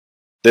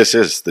This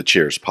is the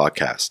Cheers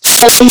Podcast.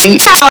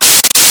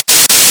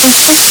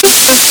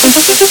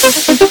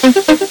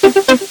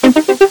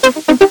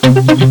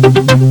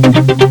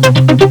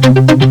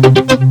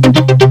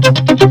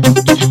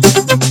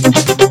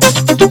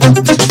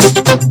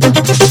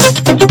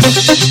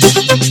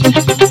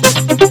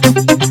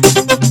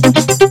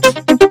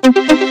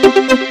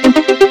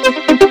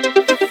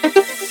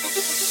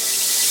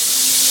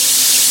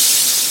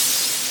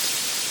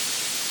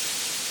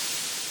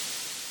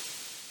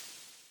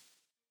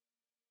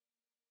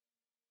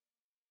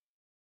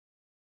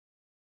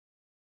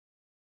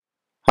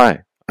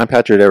 Hi, I'm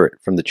Patrick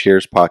Everett from the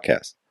Cheers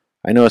Podcast.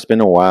 I know it's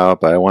been a while,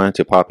 but I wanted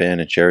to pop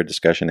in and share a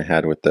discussion I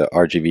had with the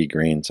RGV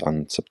Greens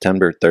on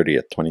September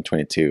 30th,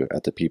 2022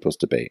 at the People's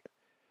Debate.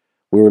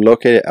 We were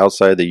located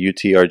outside the UT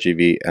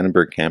RGV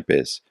Edinburgh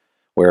campus,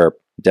 where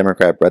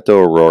Democrat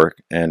Beto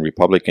O'Rourke and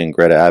Republican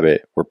Greta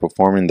Abbott were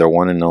performing their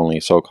one and only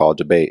so-called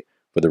debate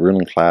for the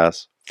ruling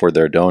class, for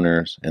their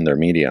donors, and their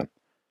media.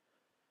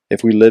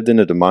 If we lived in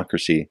a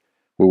democracy,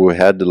 we would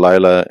have had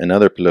Delilah and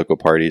other political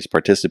parties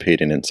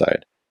participating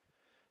inside.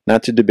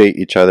 Not to debate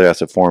each other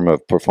as a form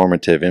of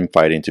performative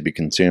infighting to be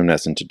consumed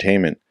as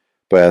entertainment,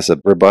 but as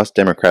a robust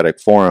democratic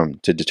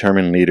forum to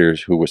determine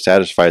leaders who would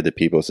satisfy the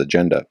people's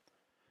agenda.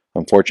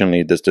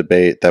 Unfortunately, this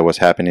debate that was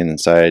happening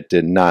inside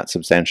did not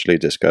substantially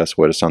discuss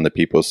what is on the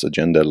people's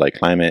agenda, like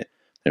climate,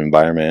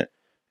 environment,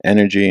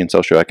 energy, and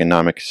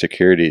socioeconomic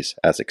securities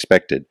as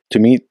expected. To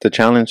meet the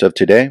challenge of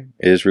today,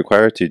 it is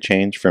required to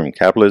change from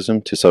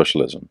capitalism to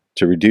socialism,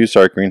 to reduce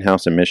our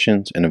greenhouse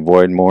emissions and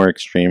avoid more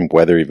extreme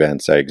weather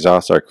events that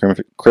exhaust our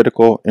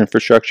critical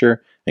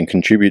infrastructure and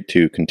contribute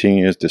to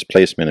continuous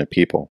displacement of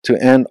people, to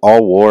end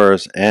all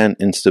wars and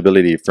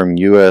instability from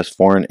U.S.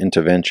 foreign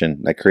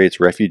intervention that creates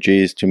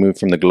refugees to move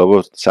from the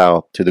global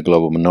south to the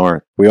global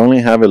north. We only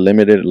have a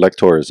limited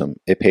electoralism,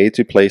 a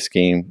pay-to-play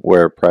scheme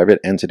where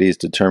private entities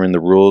determine the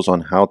rules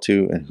on how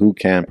to and who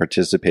can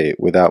participate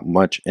without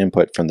much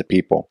input from the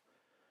people.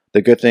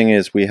 The good thing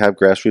is we have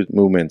grassroots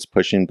movements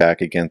pushing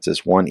back against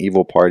this one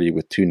evil party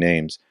with two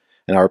names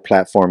and are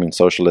platforming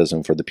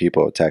socialism for the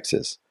people of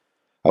Texas.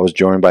 I was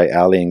joined by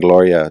Ali and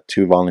Gloria,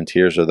 two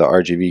volunteers of the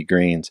RGV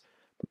Greens,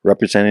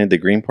 representing the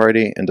Green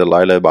Party, and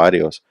Delilah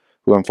Barrios,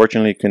 who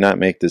unfortunately could not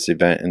make this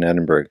event in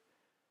Edinburgh.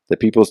 The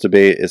People's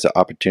Debate is an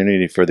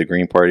opportunity for the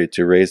Green Party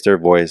to raise their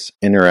voice,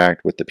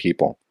 interact with the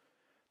people,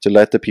 to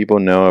let the people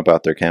know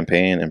about their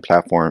campaign and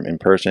platform in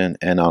person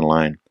and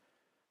online.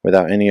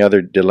 Without any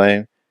other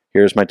delay,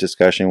 here's my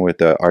discussion with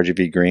the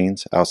RGV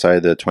Greens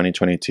outside the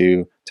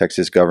 2022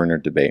 Texas Governor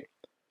debate.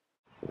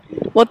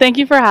 Well, thank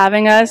you for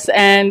having us,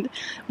 and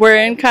we're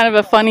in kind of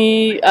a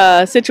funny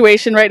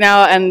situation right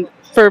now, and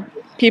for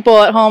people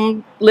at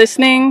home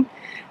listening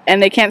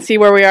and they can't see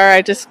where we are,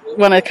 I just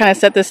want to kind of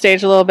set the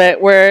stage a little bit.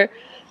 We're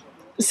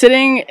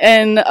sitting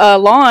in a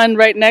lawn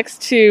right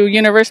next to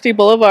University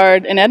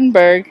Boulevard in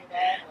Edinburgh,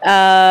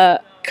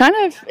 kind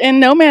of in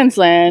no man's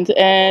land,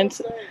 and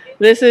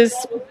this is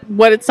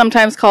what it's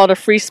sometimes called a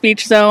free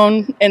speech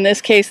zone. In this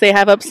case, they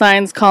have up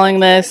signs calling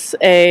this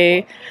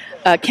a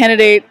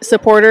candidate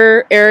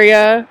supporter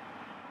area.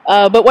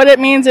 But what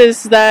it means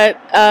is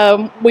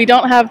that we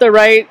don't have the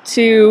right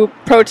to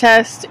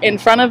protest in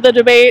front of the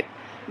debate,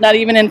 not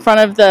even in front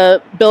of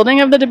the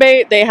building of the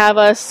debate. They have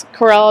us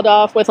corralled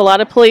off with a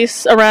lot of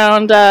police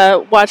around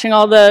watching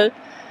all the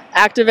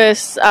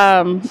activists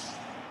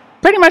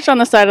pretty much on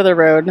the side of the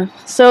road.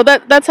 So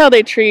that's how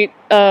they treat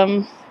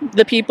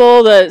the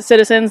people, the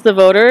citizens, the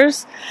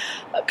voters,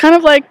 kind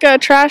of like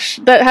trash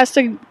that has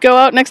to go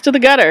out next to the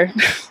gutter.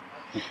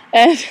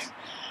 And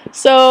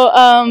so,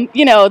 and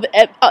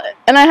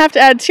I have to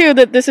add, too,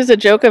 that this is a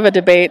joke of a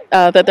debate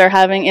that they're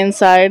having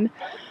inside.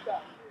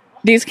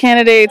 These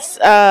candidates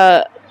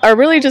are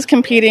really just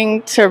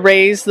competing to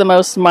raise the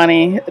most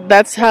money.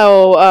 That's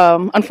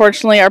how,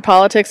 unfortunately, our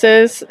politics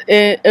is,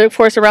 of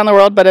course, around the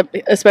world, but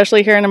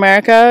especially here in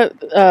America.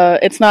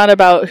 It's not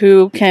about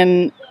who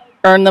can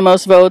earn the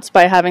most votes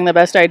by having the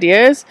best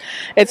ideas.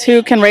 It's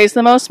who can raise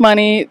the most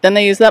money. Then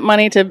they use that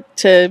money to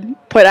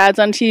put ads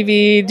on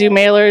TV, do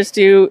mailers,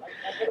 do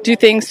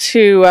things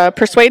to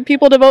persuade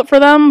people to vote for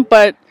them,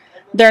 but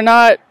they're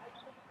not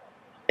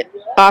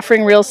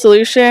offering real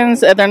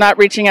solutions, and they're not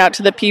reaching out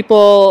to the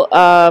people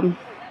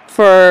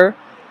for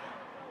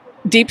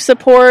deep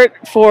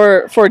support,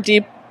 for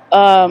deep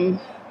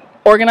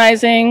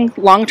organizing,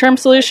 long-term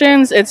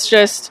solutions. It's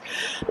just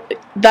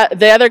that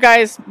the other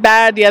guy's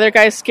bad, the other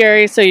guy's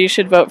scary, so you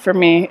should vote for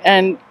me.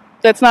 And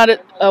that's not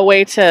a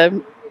way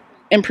to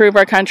improve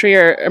our country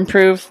or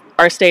improve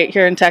our state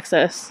here in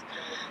Texas.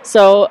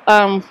 So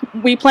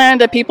we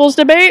planned a people's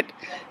debate,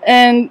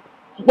 and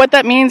what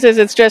that means is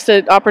it's just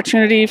an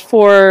opportunity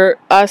for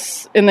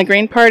us in the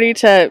Green Party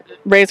to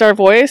raise our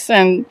voice,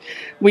 and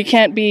we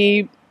can't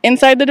be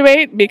inside the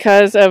debate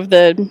because of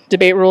the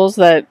debate rules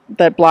that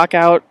block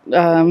out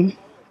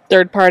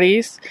third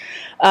parties.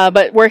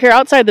 But we're here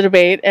outside the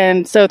debate,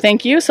 and so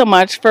thank you so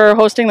much for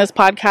hosting this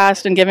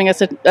podcast and giving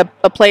us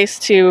a place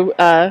to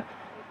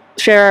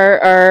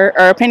share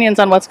our opinions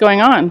on what's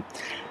going on.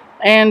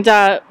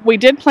 And we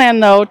did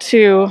plan, though,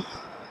 to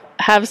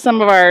have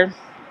some of our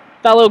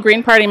fellow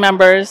Green Party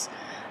members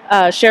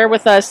share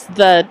with us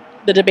the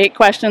debate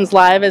questions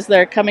live as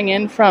they're coming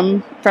in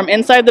from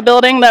inside the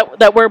building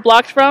that we're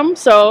blocked from.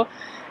 So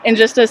in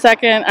just a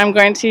second, I'm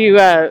going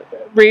to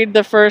read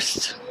the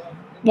first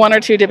one or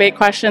two debate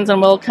questions,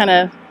 and we'll kind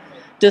of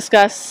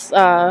discuss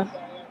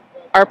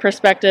our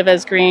perspective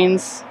as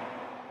Greens.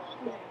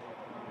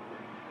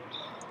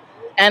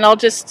 And I'll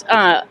just,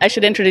 I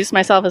should introduce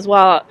myself as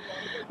well.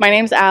 My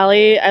name's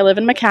Allie. I live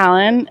in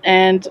McAllen,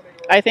 and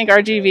I think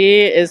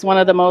RGV is one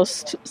of the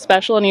most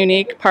special and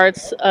unique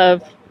parts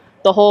of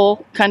the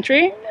whole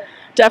country.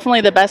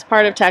 Definitely the best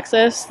part of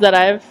Texas that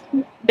I've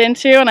been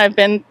to, and I've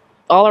been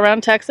all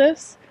around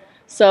Texas.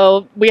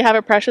 So we have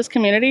a precious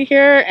community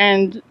here,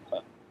 and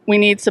we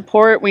need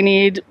support. We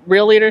need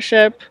real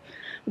leadership.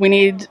 We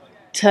need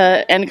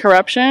to end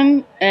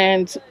corruption,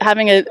 and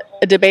having a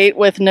debate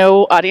with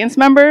no audience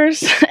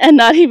members and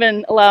not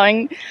even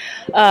allowing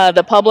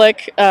the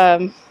public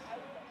to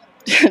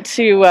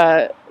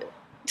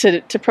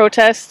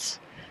protest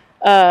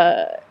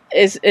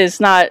is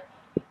not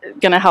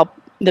going to help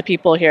the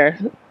people here.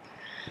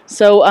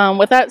 So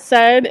with that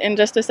said, in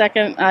just a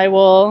second, I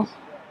will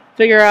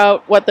figure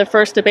out what the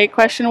first debate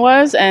question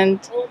was, and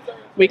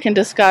we can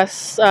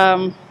discuss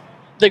the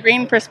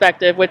Green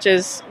perspective, which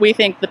is, we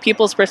think, the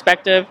people's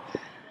perspective.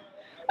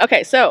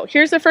 Okay, so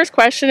here's the first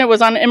question. It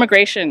was on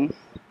immigration.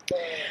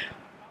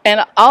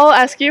 And I'll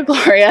ask you,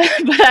 Gloria,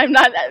 but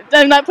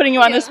I'm not putting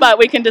you on the spot.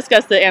 We can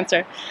discuss the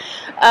answer.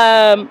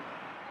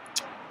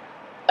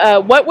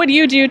 What would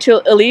you do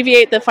to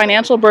alleviate the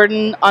financial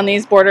burden on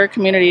these border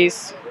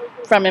communities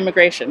from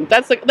immigration?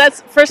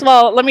 That's first of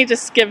all, let me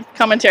just give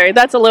commentary.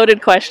 That's a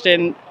loaded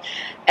question,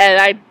 and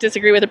I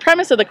disagree with the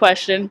premise of the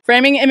question.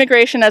 Framing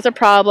immigration as a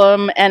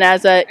problem and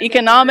as an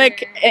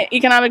economic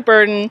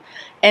burden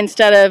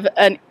instead of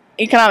an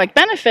economic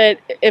benefit.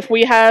 If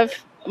we have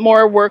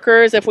more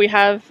workers, if we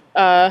have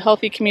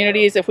healthy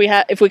communities, if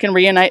we can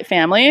reunite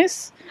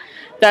families,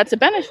 that's a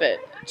benefit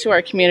to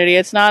our community.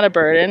 It's not a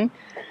burden.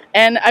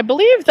 And I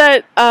believe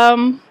that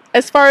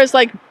as far as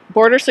like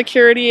border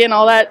security and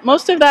all that,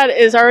 most of that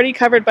is already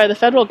covered by the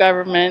federal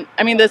government.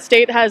 I mean, the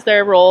state has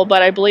their role,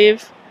 but I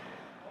believe,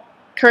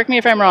 correct me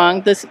if I'm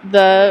wrong,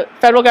 the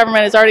federal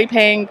government is already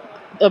paying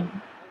a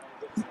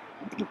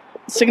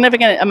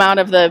significant amount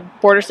of the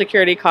border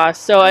security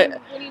costs. So when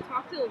you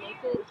talk to the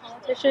local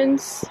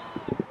politicians,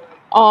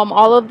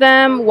 all of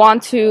them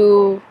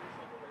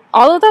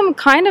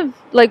kind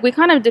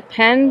of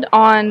depend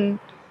on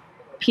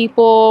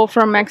people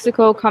from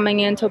Mexico coming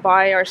in to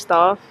buy our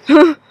stuff,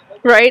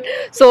 right?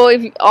 So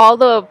if all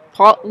the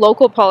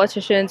local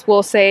politicians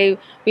will say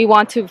we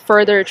want to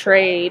further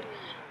trade,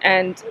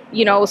 and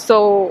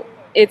so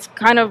it's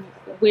kind of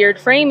weird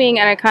framing,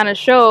 and it kind of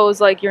shows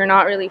like you're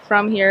not really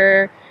from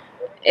here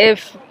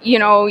if you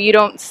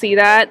don't see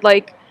that.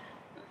 Like,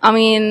 I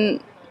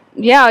mean,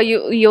 yeah,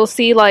 you'll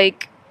see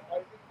like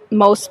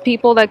most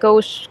people that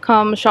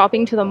come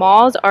shopping to the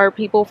malls are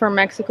people from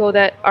Mexico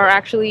that are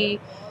actually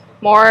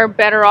more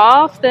better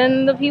off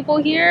than the people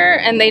here,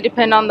 and they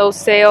depend on those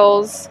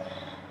sales.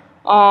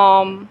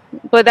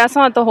 But that's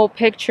not the whole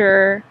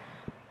picture.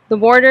 The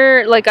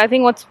border, like, I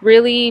think what's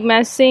really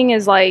messing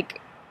is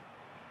like,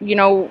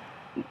 we're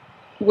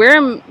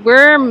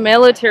a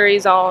military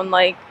zone,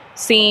 like,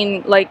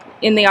 seen like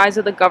in the eyes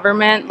of the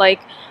government. Like,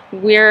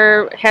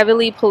 we're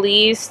heavily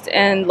policed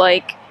and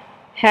like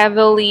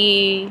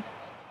heavily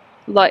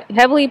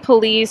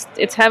policed.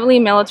 It's heavily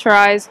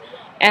militarized.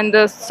 And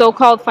the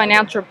so-called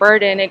financial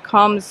burden, it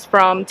comes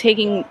from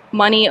taking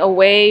money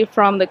away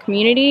from the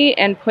community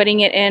and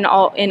putting it in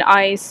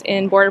ICE,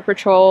 in Border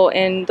Patrol,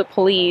 in the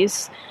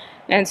police.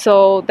 And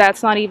so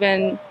that's not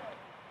even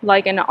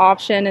like an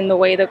option in the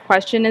way the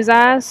question is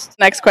asked.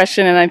 Next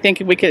question, and I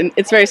think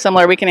it's very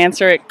similar. We can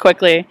answer it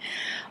quickly.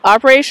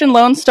 Operation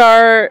Lone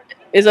Star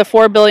is a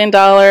 $4 billion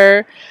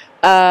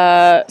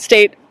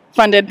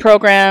state-funded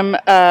program.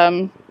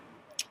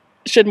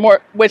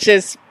 Which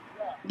is,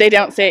 they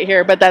don't say it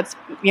here, but that's,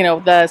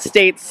 the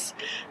state's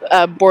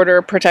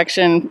border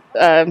protection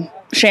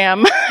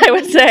sham, I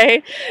would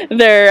say.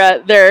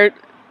 Their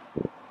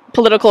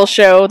political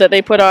show that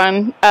they put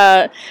on.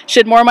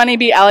 Should more money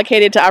be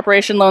allocated to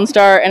Operation Lone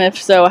Star, and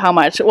if so, how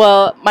much?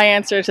 Well, my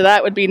answer to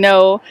that would be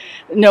no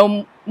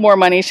more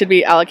money should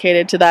be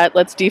allocated to that.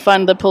 Let's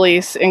defund the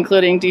police,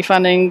 including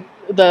defunding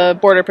the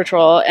Border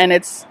Patrol.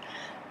 And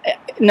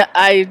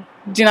I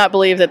do not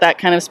believe that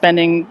kind of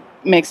spending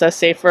makes us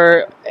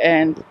safer,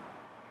 and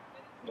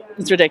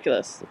it's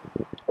ridiculous.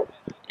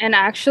 And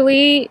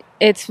actually,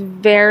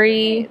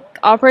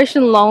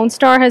 Operation Lone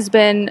Star has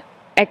been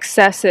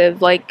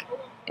excessive. Like,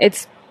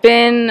 it's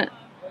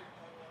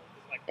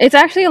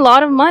actually a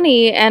lot of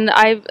money, and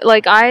I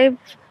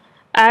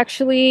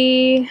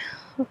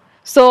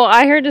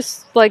heard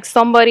just like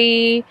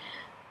somebody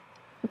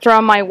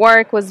from my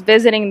work was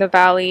visiting the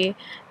valley,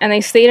 and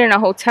they stayed in a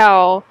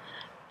hotel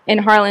in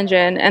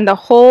Harlingen, and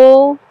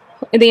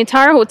the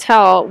entire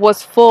hotel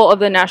was full of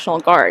the National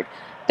Guard.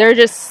 They're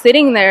just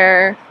sitting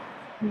there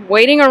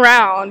waiting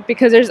around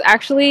because there's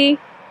actually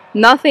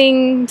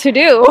nothing to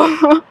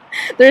do.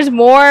 There's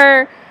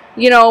more,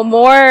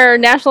 more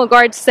National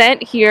Guard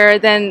sent here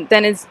than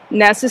is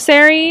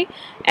necessary,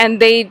 and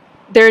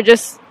they're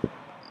just,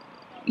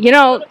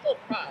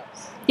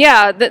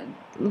 yeah,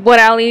 what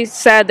Ali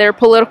said, they're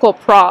political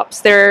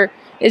props.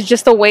 It's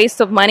just a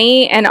waste of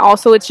money, and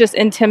also it's just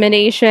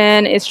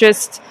intimidation. It's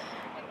just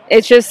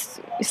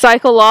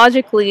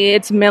psychologically,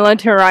 it's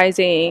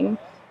militarizing,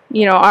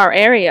 our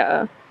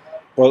area.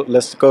 Well,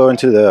 let's go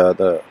into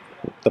the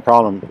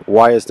problem.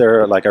 Why is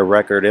there like a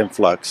record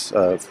influx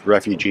of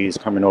refugees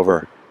coming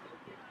over?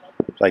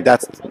 Like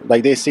that's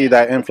like they see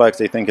that influx,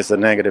 they think it's a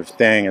negative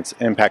thing. It's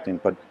impacting,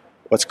 but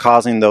what's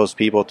causing those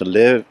people to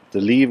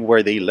leave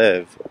where they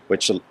live?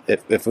 Which,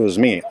 if it was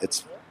me,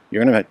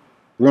 you're gonna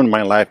ruin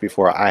my life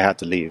before I had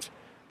to leave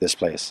this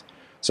place.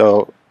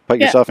 So put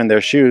yourself in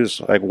their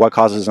shoes. Like, what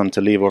causes them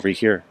to leave over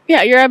here?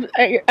 Yeah,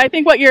 I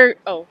think what you're.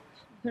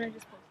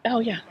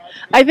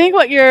 I think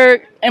what you're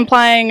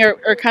implying,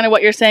 or kind of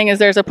what you're saying, is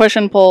there's a push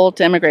and pull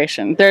to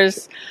immigration.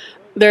 There's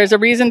a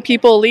reason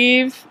people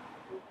leave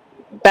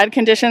bad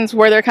conditions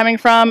where they're coming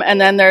from,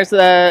 and then there's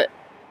the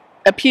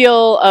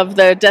appeal of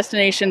the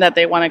destination that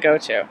they want to go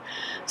to.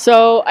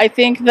 So I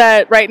think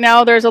that right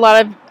now there's a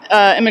lot of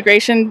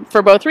immigration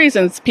for both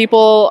reasons.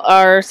 People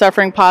are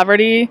suffering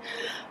poverty,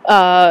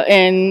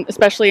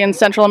 especially in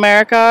Central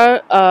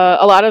America.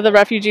 A lot of the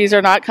refugees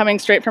are not coming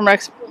straight from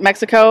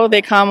Mexico.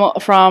 They come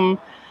from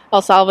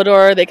El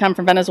Salvador. They come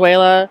from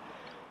Venezuela.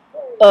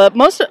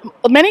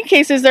 Many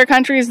cases, they're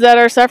countries that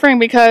are suffering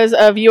because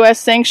of U.S.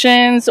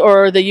 sanctions,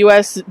 or the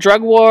U.S.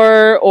 drug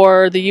war,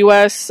 or the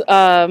U.S.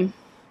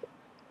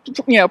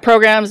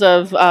 Programs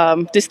of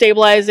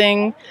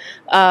destabilizing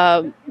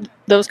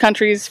those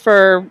countries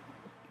for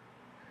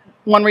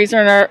one reason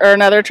or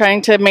another,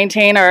 trying to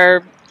maintain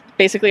our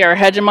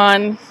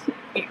hegemon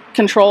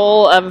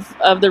control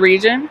of the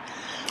region.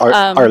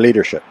 Our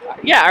leadership.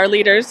 Yeah, our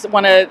leaders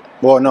want to.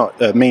 Well, no,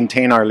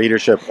 maintain our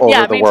leadership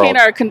over the world.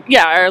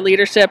 Our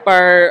leadership,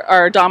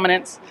 our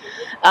dominance.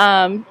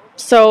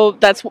 So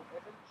that's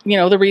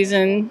the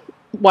reason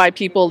why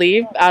people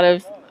leave, out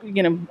of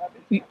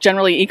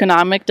generally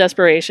economic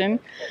desperation,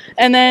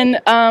 and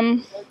then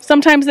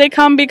sometimes they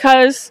come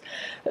because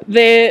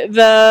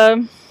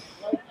there's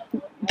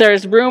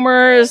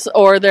rumors,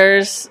 or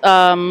there's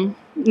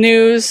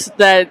news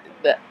that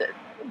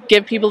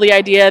give people the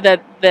idea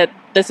that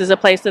this is a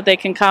place that they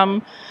can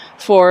come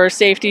for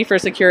safety, for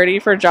security,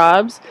 for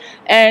jobs.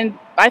 And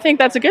I think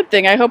that's a good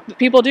thing. I hope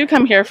people do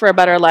come here for a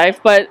better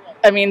life. But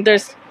I mean,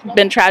 there's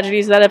been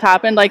tragedies that have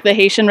happened, like the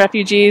Haitian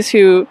refugees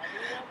who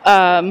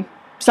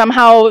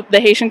somehow the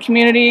Haitian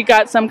community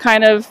got some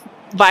kind of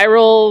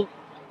viral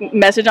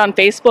message on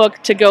Facebook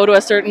to go to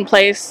a certain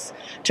place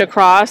to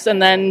cross,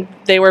 and then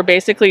they were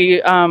basically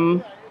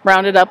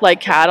rounded up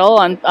like cattle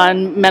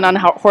on men on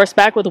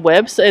horseback with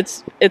whips.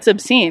 It's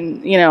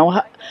obscene,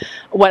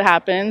 what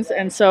happens.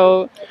 And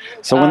so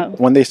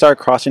when they start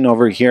crossing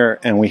over here,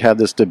 and we have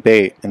this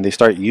debate, and they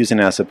start using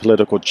it as a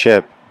political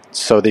chip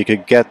so they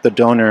could get the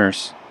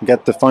donors,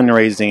 get the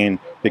fundraising,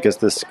 because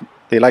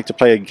they like to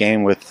play a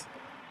game with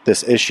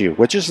this issue,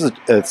 which is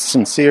a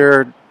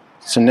sincere,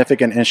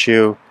 significant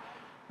issue.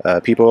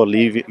 People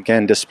leave,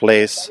 again,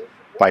 displaced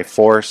by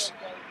force.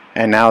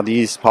 And now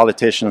these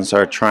politicians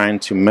are trying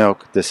to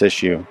milk this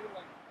issue.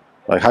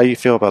 Like, how do you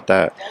feel about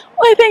that?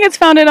 Well, I think it's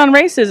founded on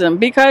racism,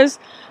 because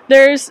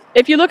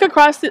if you look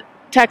across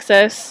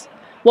Texas,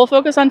 we'll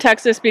focus on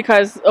Texas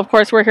because, of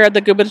course, we're here at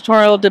the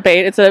gubernatorial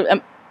debate. It's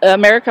an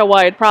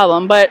America-wide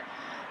problem. But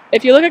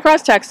if you look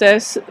across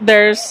Texas,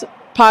 there's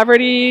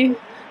poverty,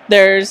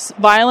 there's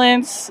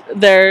violence,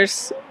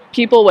 there's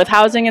people with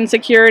housing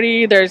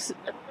insecurity, there's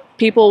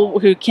people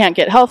who can't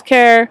get health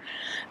care,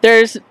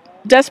 there's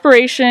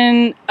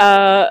desperation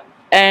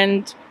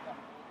and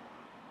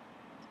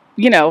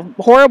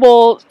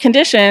horrible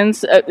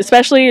conditions,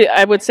 especially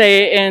I would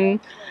say in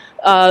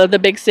the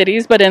big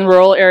cities, but in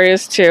rural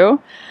areas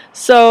too.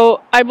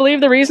 So I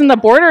believe the reason the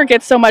border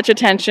gets so much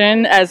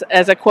attention as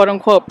a quote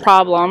unquote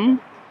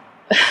problem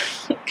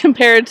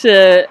compared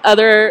to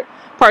other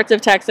parts of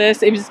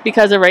Texas is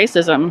because of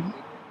racism.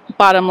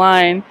 Bottom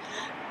line,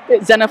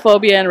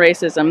 xenophobia and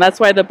racism. That's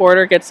why the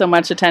border gets so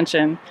much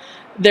attention.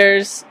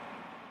 There's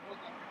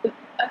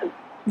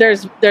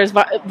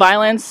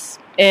violence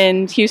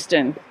in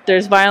Houston.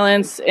 There's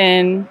violence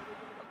in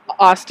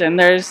Austin.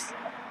 There's,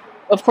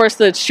 of course,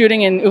 the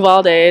shooting in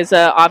Uvalde is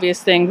an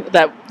obvious thing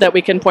that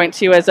we can point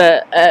to as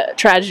a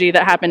tragedy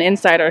that happened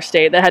inside our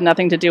state that had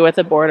nothing to do with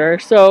the border.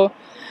 So,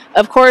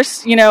 of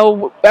course,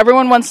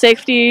 everyone wants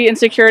safety and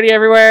security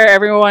everywhere.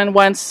 Everyone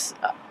wants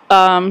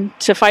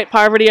to fight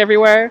poverty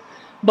everywhere.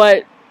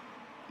 But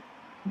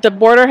the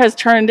border has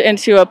turned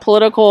into a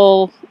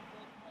political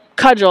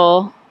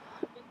cudgel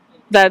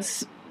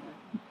that's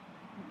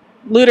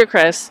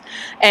ludicrous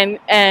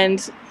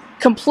and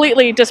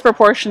completely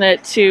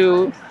disproportionate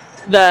to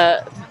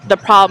the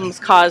problems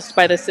caused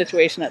by this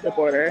situation at the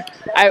border.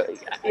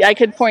 I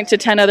could point to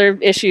 10 other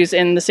issues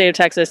in the state of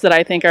Texas that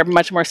I think are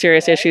much more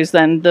serious issues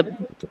than the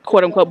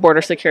quote-unquote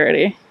border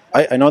security.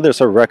 I know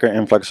there's a record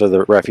influx of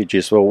the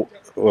refugees. So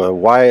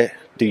why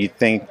do you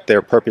think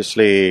they're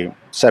purposely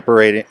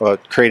separating or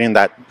creating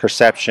that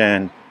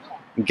perception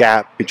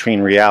gap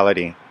between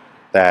reality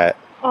that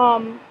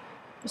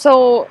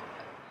So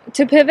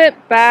to pivot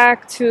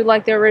back to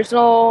like the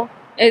original,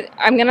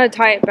 I'm gonna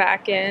tie it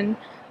back in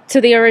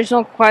to the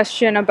original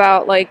question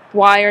about like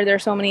why are there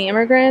so many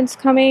immigrants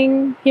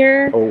coming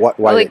here? or what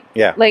why Like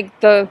yeah like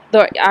the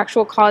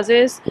actual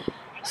causes.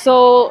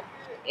 So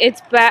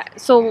it's back.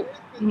 So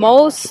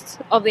most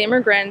of the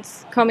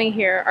immigrants coming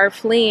here are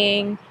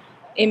fleeing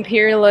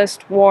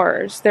imperialist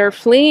wars. They're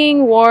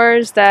fleeing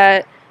wars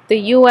that the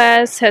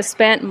U.S. has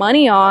spent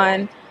money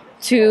on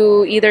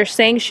to either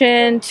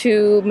sanction,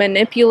 to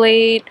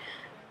manipulate,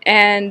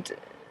 and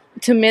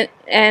to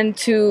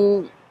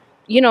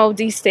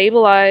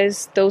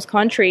destabilize those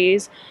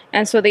countries.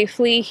 And so they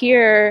flee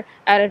here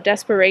out of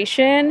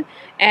desperation,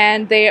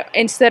 and they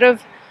instead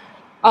of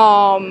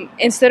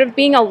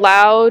being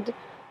allowed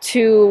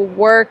to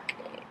work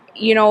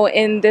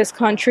in this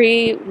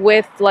country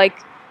with like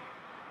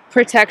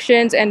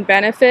protections and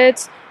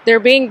benefits, they're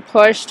being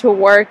pushed to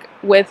work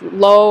with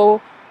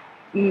low,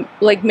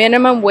 like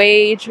minimum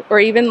wage, or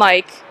even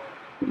like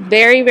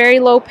very, very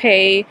low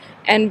pay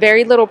and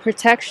very little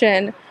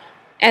protection.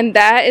 And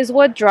that is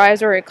what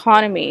drives our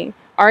economy.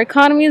 Our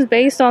economy is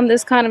based on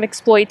this kind of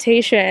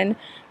exploitation.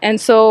 And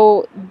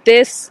so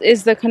this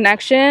is the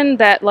connection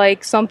that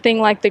like something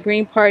like the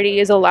Green Party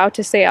is allowed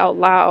to say out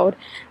loud,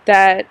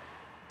 that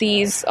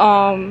these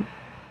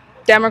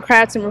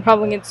Democrats and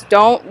Republicans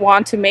don't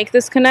want to make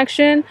this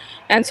connection.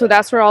 And so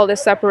that's where all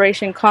this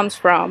separation comes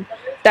from.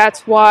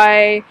 That's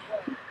why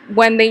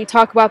when they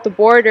talk about the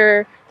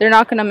border, they're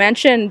not going to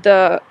mention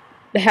the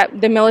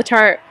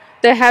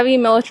heavy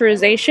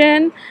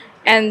militarization,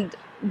 and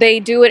they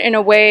do it in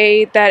a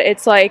way that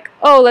it's like,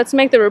 oh, let's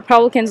make the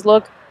Republicans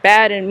look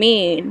bad and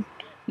mean.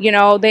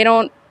 They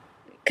don't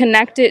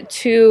connect it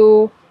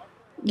to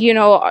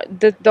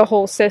the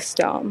whole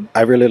system.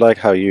 I really like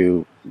how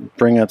you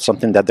bring up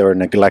something that they were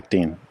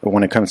neglecting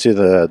when it comes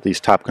to these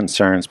top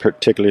concerns,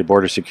 particularly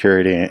border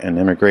security and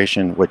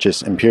immigration, which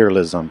is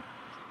imperialism.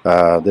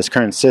 This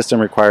current system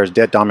requires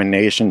debt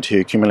domination to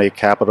accumulate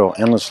capital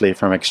endlessly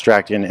from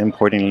extracting and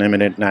importing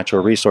limited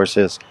natural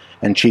resources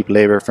and cheap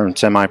labor from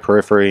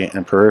semi-periphery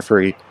and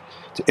periphery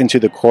into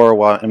the core,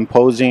 while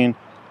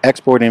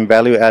exporting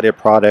value-added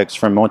products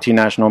from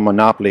multinational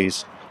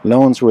monopolies,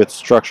 loans with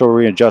structural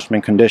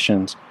readjustment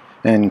conditions,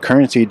 and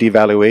currency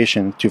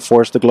devaluation to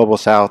force the global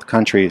south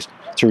countries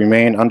to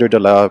remain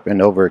underdeveloped and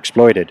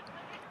overexploited.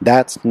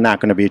 That's not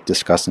going to be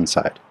discussed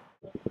inside.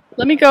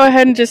 Let me go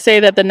ahead and just say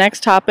that the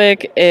next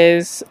topic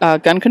is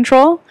gun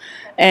control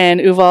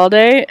and Uvalde,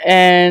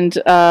 and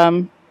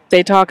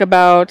they talk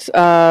about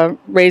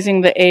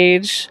raising the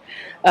age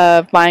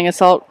of buying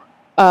assault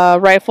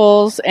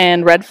rifles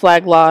and red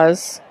flag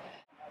laws.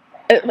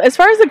 As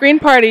far as the Green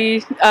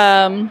Party,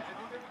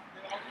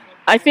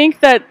 I think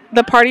that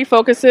the party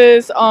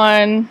focuses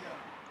on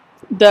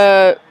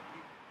the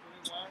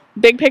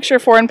big picture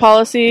foreign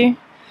policy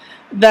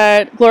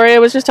that Gloria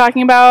was just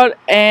talking about,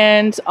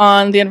 and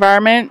on the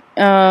environment.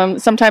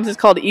 Sometimes it's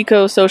called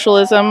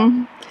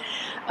eco-socialism,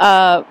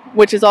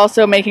 which is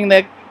also making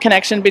the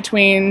connection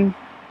between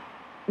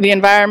the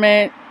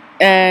environment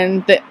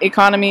and the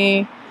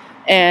economy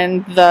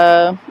and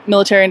the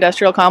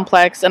military-industrial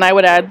complex. And I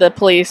would add the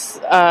police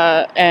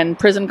and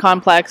prison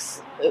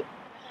complex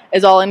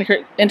is all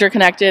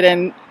interconnected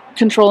and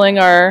controlling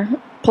our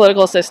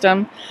political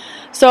system.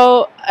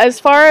 So as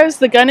far as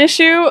the gun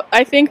issue,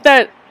 I think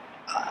that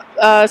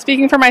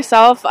speaking for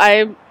myself,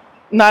 I'm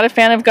not a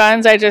fan of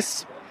guns. I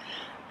just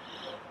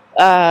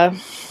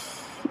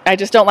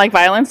don't like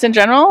violence in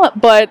general.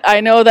 But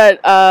I know that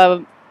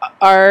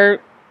our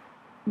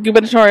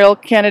gubernatorial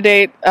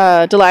candidate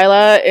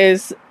Delilah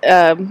is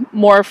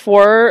more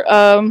for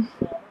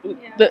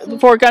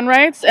for gun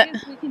rights.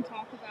 We can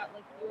talk about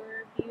like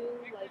your view,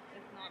 like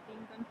if not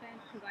being gun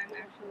fans, because I'm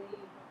actually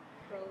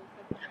pro.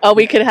 Oh,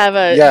 we could have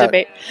a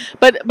debate.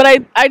 But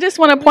I just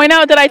want to point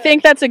out that I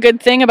think that's a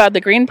good thing about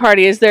the Green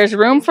Party is there's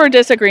room for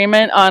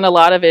disagreement on a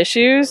lot of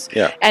issues.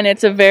 Yeah. And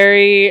it's a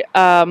very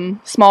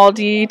small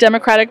d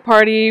Democratic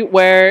Party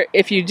where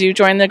if you do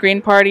join the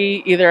Green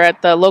Party, either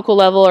at the local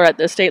level or at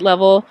the state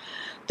level,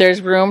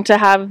 there's room to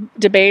have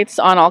debates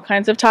on all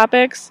kinds of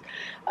topics.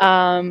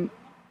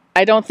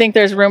 I don't think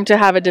there's room to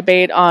have a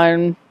debate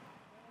on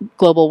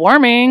global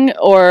warming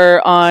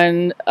or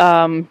on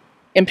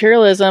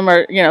imperialism,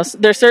 or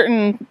there's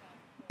certain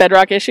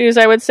bedrock issues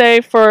I would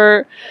say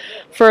for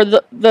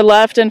the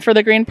left and for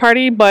the Green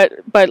Party,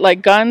 but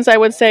like guns I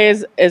would say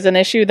is an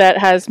issue that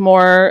has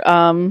more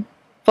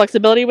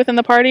flexibility within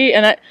the party,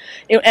 and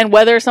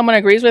whether someone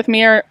agrees with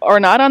me or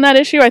not on that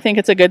issue, I think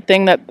it's a good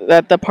thing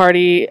that the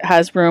party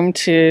has room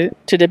to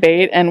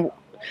debate, and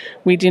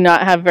we do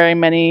not have very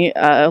many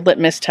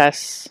litmus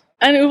tests.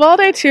 And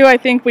Uvalde too, I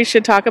think we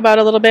should talk about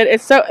a little bit.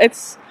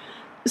 It's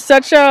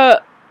such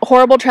a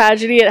horrible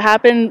tragedy. It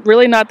happened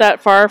really not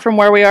that far from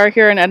where we are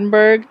here in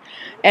Edinburgh,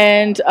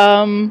 and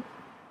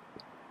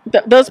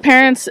those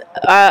parents,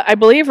 I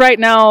believe right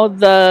now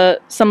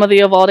some of the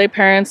Uvalde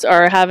parents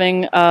are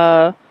having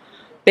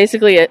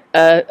basically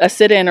a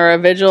sit-in or a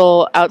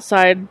vigil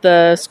outside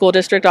the school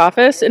district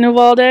office in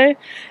Uvalde.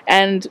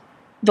 And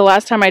the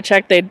last time I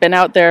checked, they'd been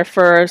out there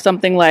for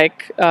something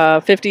like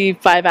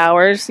 55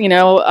 hours,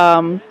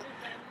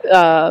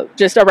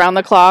 just around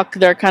the clock.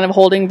 They're kind of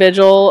holding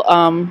vigil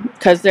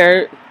because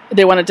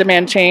they want to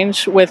demand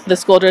change with the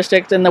school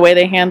district and the way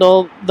they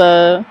handle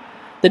the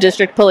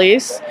district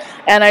police.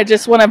 And I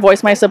just want to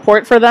voice my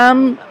support for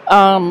them.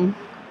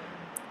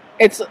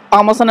 It's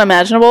almost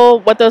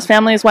unimaginable what those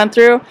families went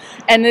through,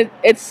 and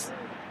it's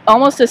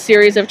almost a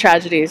series of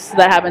tragedies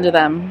that happened to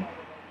them.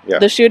 Yeah.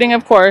 The shooting,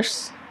 of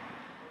course,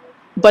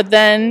 but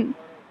then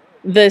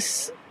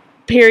this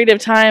period of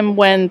time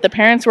when the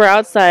parents were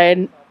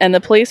outside and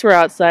the police were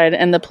outside,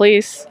 and the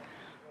police,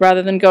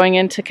 rather than going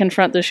in to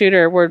confront the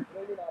shooter, were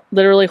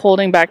literally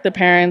holding back the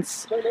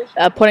parents,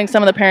 putting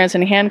some of the parents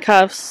in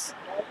handcuffs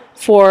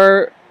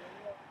for,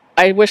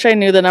 I wish I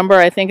knew the number,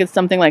 I think it's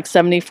something like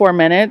 74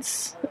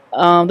 minutes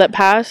that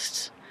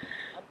passed.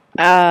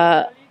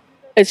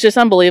 It's just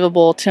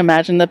unbelievable to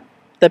imagine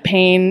the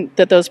pain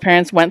that those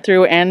parents went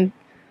through. And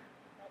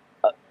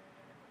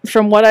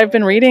from what I've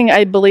been reading,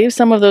 I believe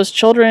some of those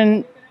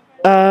children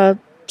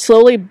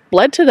slowly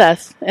bled to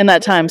death in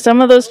that time.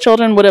 Some of those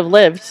children would have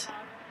lived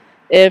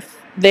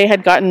if they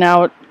had gotten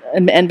out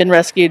and been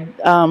rescued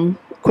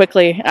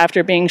quickly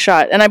after being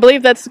shot. And I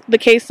believe that's the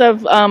case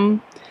of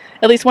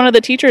at least one of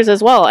the teachers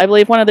as well. I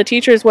believe one of the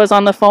teachers was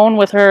on the phone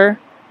with her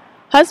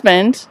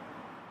husband.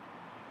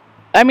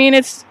 I mean,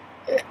 it's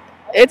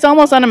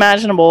almost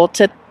unimaginable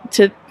to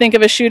think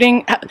of a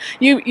shooting.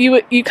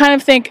 You kind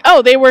of think,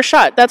 oh, they were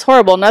shot. That's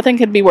horrible. Nothing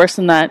could be worse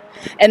than that.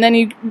 And then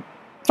you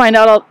find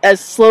out as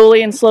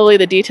slowly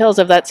the details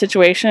of that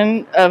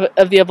situation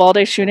of the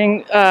Uvalde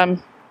shooting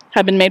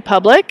have been made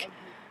public.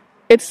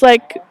 It's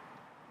like,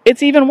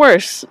 it's even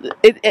worse.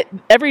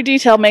 Every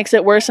detail makes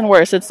it worse and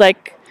worse. It's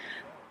like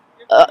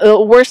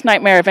a worst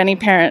nightmare of any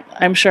parent,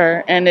 I'm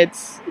sure. And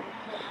it's...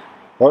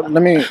 Well,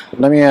 let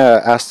me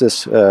ask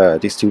this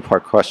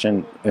two-part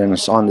question, and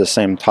it's on the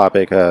same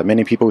topic.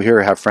 Many people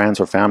here have friends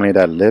or family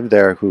that live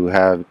there who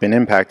have been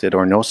impacted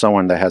or know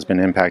someone that has been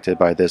impacted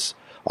by this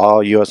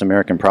all U.S.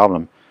 American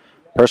problem.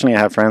 Personally, I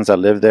have friends that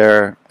live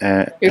there.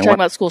 You're talking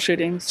about school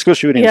shootings. School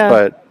shootings, yeah.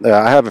 But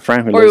I have a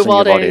friend who lives in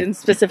Uvalde.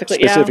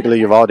 Specifically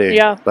Uvalde,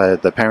 yeah.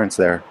 But the parents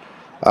there.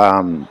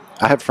 I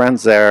have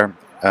friends there,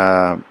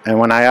 and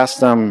when I asked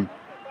them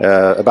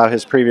about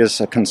his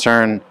previous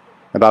concern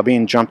about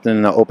being jumped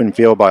in the open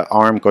field by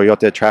armed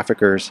coyote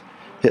traffickers,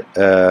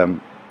 I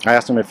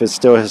asked him if it's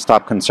still his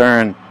top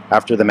concern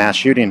after the mass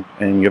shooting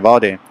in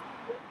Uvalde,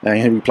 and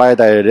he replied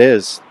that it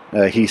is.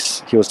 He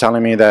was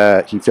telling me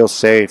that he feels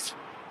safe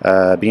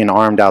being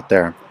armed out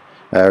there.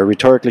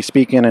 Rhetorically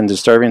speaking and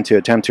disturbing to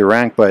attempt to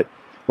rank, but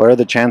what are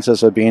the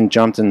chances of being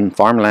jumped in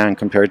farmland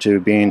compared to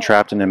being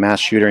trapped in a mass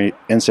shooter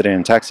incident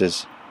in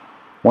Texas?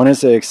 One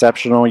is the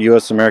exceptional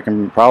U.S.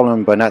 American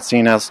problem, but not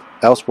seen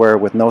elsewhere,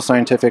 with no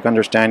scientific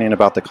understanding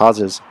about the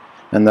causes.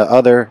 And the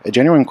other, a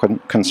genuine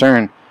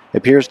concern,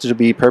 appears to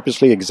be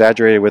purposely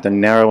exaggerated with a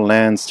narrow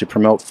lens to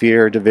promote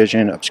fear,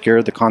 division,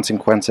 obscure the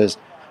consequences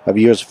of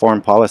U.S. foreign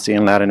policy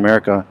in Latin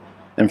America,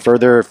 and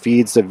further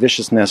feeds the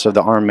viciousness of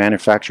the armed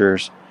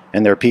manufacturers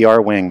and their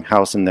PR wing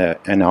housed in the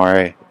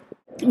NRA.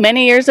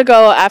 Many years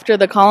ago, after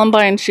the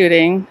Columbine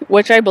shooting,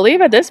 which I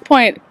believe at this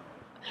point,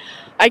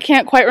 I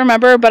can't quite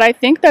remember, but I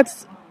think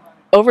that's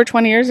over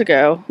 20 years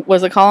ago,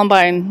 was the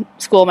Columbine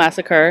school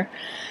massacre.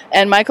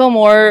 And Michael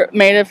Moore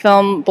made a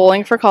film,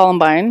 Bowling for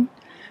Columbine.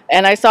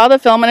 And I saw the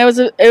film,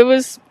 and it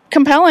was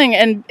compelling.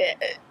 And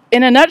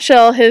in a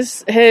nutshell,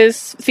 his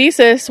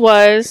thesis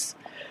was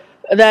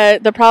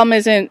that the problem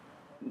isn't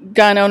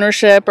gun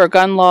ownership or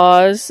gun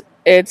laws.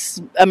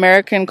 It's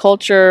American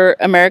culture,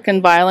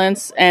 American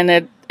violence,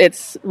 and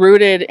it's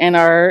rooted in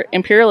our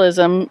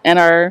imperialism and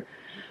our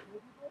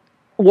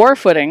war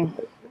footing.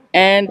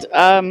 And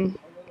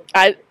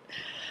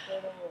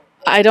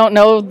I don't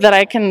know that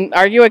I can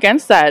argue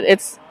against that.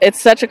 It's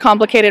such a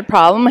complicated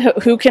problem.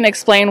 Who can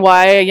explain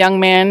why a young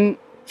man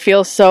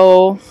feels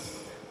so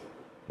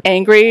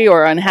angry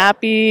or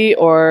unhappy,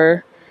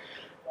 or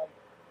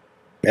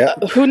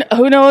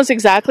who knows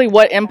exactly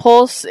what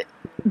impulse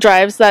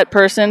drives that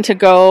person to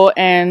go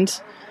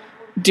and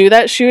do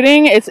that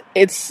shooting?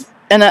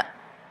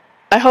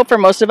 I hope for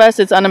most of us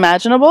it's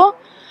unimaginable.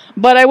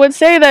 But I would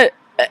say that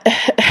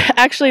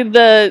actually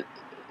the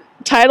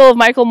title of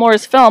Michael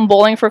Moore's film,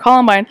 Bowling for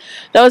Columbine,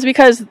 that was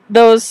because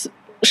those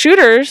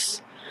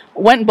shooters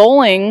went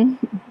bowling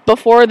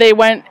before they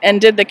went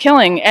and did the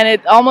killing. And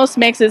it almost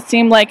makes it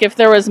seem like if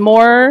there was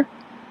more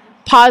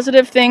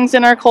positive things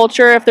in our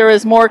culture, if there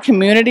was more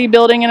community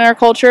building in our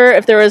culture,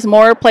 if there was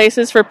more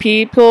places for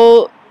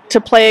people to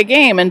play a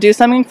game and do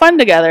something fun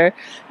together,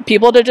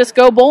 people to just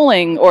go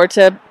bowling or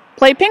to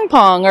play ping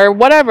pong or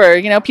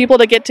whatever, people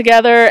to get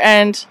together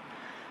and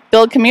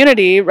build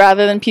community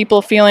rather than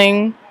people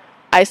feeling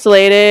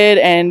isolated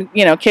and,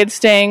 kids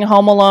staying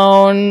home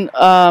alone,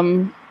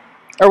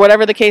 or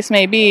whatever the case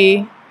may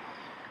be.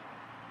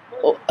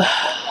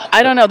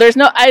 I don't know. There's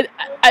no.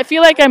 I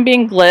feel like I'm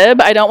being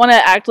glib. I don't want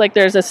to act like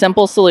there's a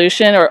simple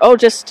solution or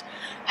just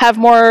have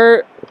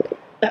more.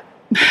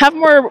 Have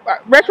more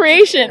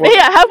recreation.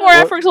 Well, have more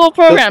after-school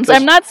programs. this-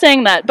 I'm not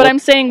saying that, but I'm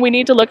saying we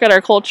need to look at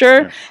our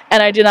culture,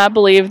 and I do not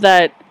believe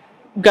that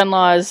gun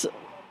laws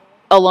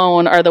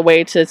alone are the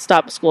way to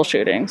stop school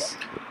shootings.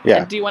 Yeah.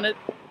 And do you want to?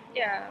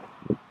 Yeah.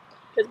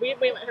 Because we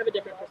might have a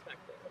different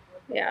perspective.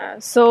 Yeah.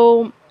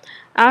 So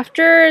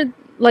after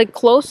like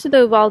close to the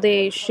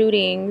Uvalde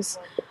shootings,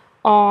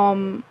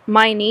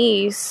 my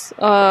niece,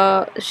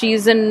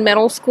 she's in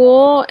middle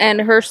school,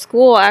 and her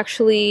school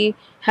actually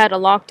had a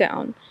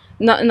lockdown.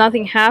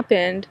 Nothing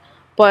happened,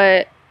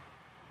 but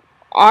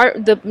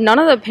none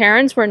of the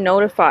parents were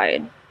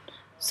notified.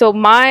 So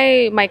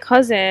my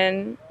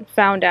cousin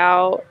found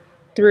out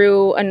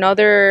through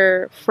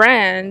another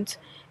friend,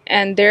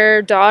 and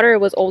their daughter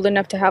was old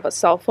enough to have a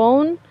cell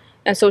phone,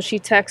 and so she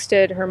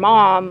texted her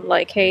mom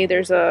like, "Hey,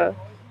 there's a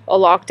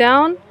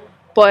lockdown."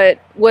 But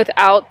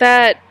without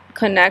that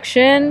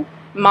connection,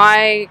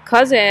 my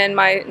cousin,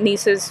 my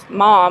niece's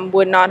mom,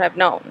 would not have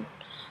known.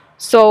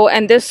 So,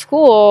 and this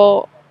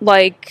school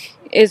like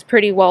is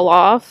pretty well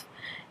off,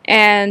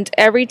 and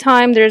every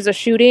time there's a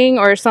shooting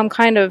or some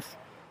kind of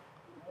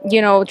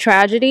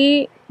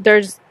tragedy,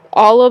 there's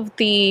all of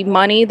the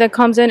money that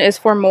comes in is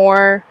for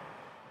more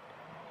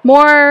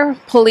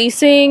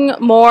policing,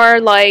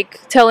 more like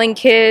telling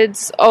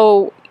kids,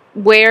 oh,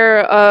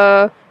 wear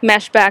a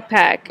mesh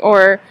backpack,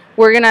 or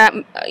we're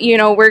gonna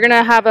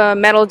have a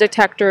metal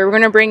detector, we're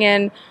gonna bring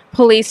in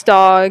police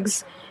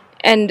dogs,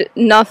 and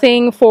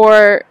nothing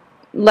for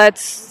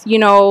let's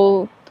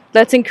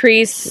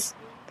increase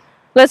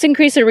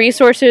the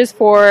resources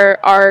for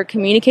our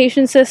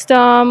communication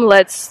system.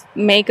 Let's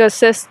make a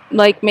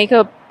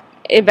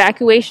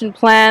evacuation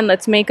plan.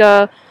 Let's make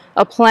a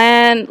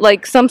plan,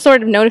 like some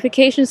sort of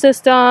notification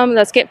system.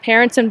 Let's get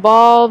parents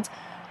involved.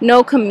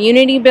 No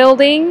community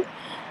building.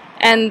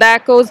 And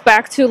that goes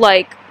back to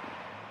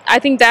I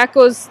think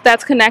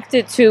that's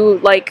connected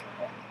to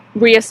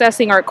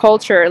reassessing our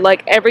culture.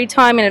 Like every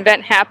time an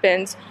event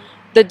happens,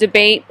 the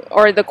debate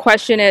or the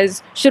question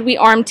is, should we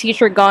arm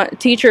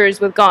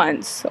teachers with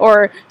guns,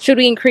 or should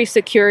we increase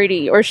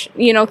security, or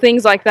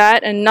things like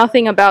that, and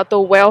nothing about the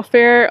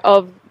welfare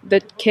of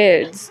the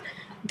kids,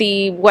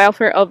 the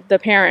welfare of the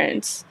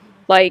parents,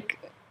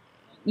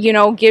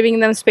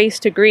 giving them space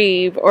to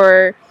grieve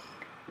or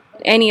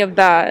any of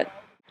that.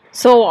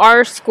 So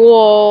our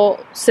school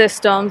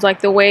systems,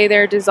 the way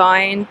they're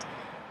designed,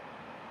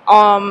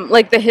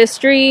 the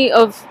history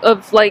of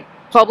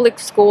public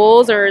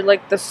schools, or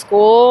the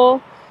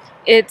school,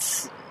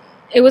 it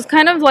was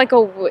kind of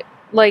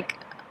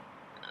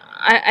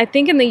I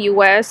think in the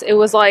US it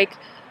was a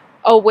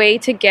way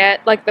to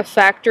get the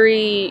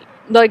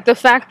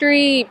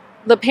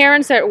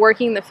parents that were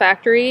working the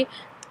factory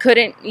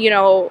couldn't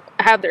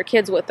have their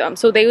kids with them,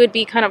 so they would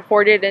be kind of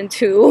hoarded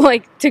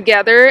into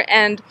together,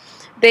 and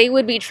they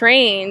would be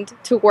trained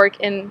to work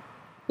in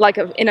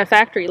in a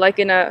factory,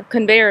 in a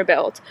conveyor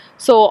belt.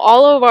 So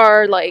all of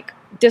our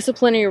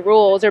disciplinary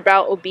rules are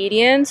about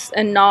obedience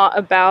and not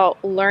about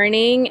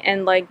learning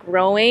and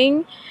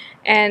growing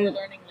and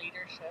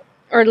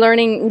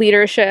learning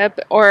leadership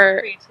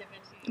or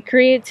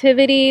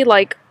creativity,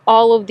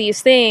 all of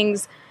these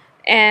things.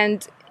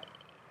 And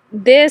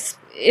this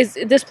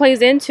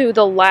plays into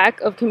the lack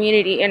of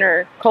community in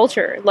our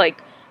culture.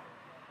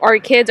 Our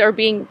kids are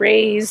being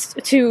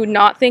raised to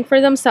not think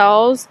for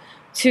themselves,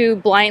 to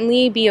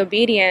blindly be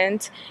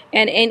obedient,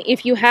 and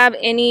if you have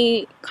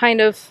any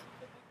kind of,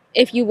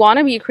 if you want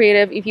to be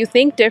creative, if you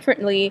think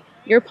differently,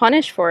 you're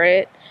punished for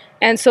it.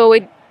 And so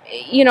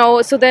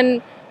so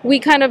then we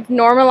kind of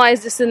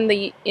normalize this in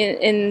the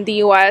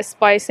US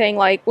by saying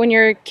when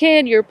you're a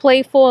kid you're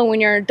playful, and when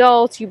you're an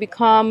adult you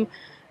become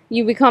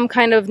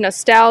kind of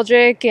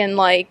nostalgic, and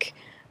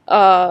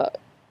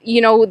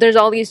there's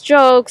all these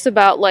jokes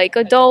about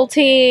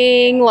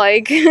adulting,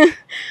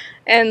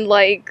 and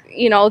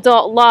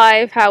adult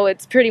life, how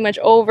it's pretty much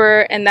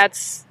over, and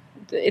it's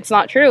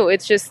not true.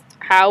 It's just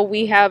how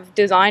we have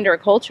designed our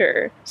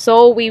culture.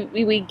 So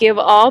we give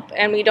up,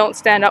 and we don't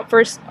stand up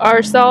for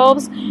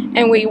ourselves,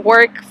 and we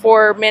work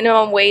for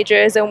minimum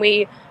wages, and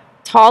we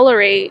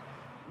tolerate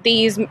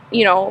these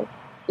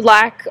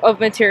lack of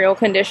material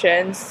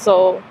conditions.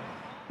 So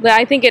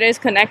I think it is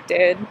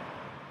connected.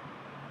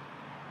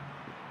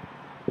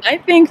 I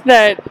think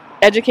that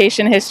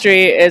education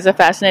history is a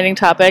fascinating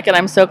topic, and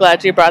I'm so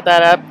glad you brought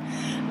that up.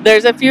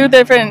 There's a few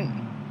different,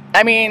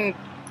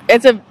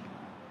 it's a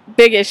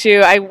big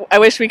issue. I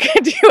wish we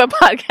could do a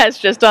podcast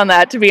just on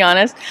that, to be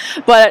honest.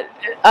 But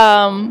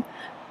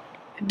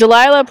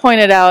Delilah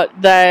pointed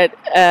out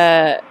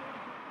that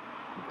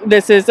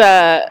this is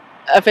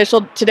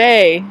official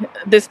today.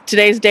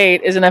 Today's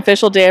date is an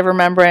official day of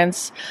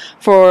remembrance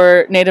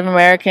for Native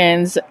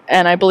Americans,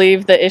 and I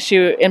believe the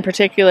issue in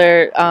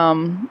particular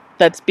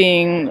that's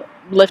being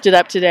lifted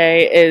up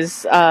today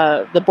is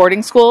the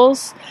boarding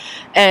schools.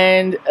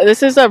 And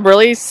this is a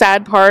really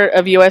sad part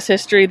of U.S.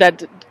 history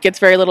that gets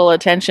very little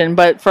attention.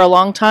 But for a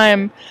long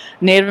time,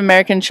 Native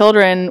American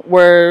children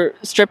were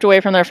stripped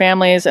away from their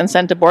families and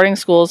sent to boarding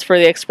schools for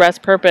the express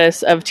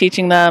purpose of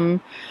teaching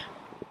them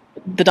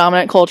the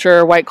dominant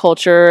culture, white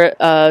culture,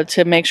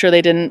 to make sure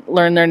they didn't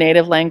learn their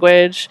native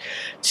language,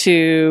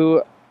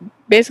 to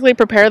basically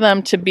prepare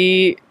them to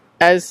be,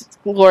 as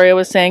Gloria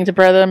was saying, to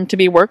prepare them to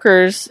be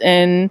workers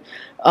in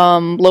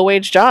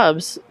low-wage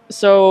jobs.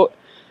 So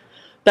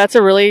that's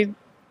a really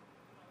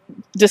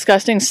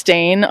disgusting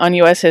stain on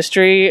U.S.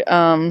 history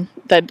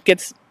that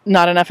gets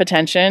not enough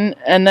attention.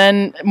 And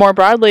then more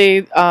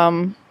broadly,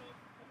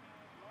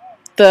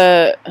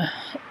 the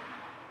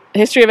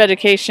history of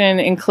education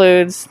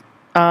includes,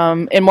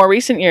 in more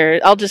recent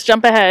years, I'll just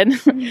jump ahead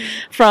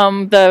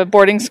from the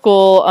boarding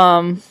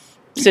school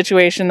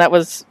situation that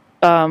was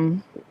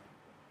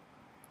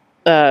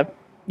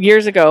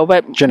years ago,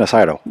 but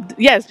genocidal.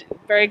 Yes,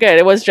 very good.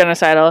 It was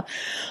genocidal.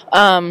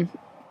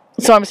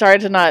 So I'm sorry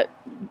to not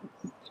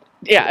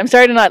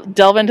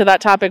delve into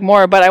that topic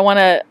more, but I want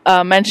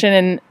to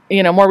mention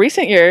in more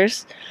recent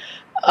years,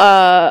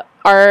 our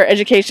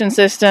education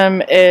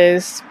system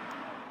is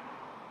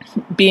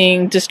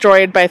being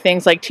destroyed by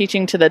things like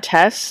teaching to the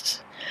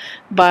test,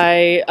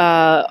 by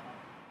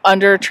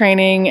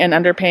under-training and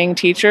underpaying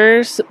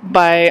teachers,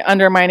 by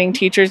undermining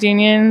teachers'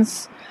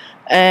 unions.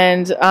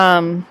 And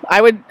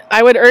I would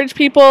urge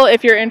people,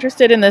 if you're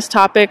interested in this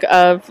topic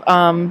of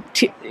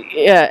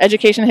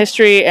education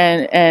history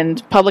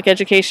and public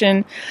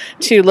education,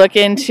 to look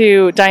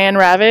into Diane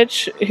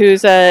Ravitch,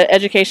 who's an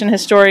education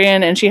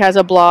historian, and she has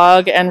a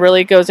blog and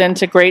really goes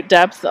into great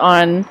depth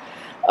on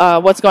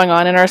what's going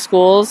on in our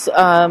schools.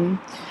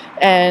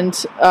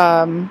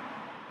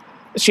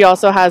 She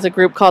also has a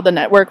group called the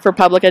Network for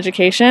Public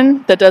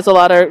Education that does a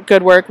lot of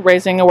good work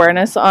raising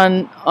awareness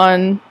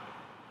on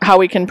how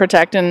we can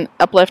protect and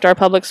uplift our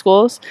public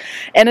schools.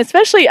 And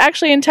especially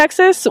actually in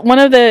Texas, one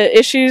of the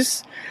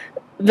issues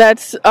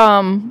that's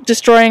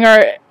destroying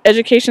our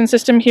education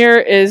system here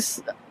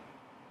is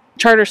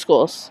charter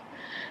schools.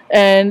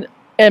 And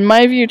in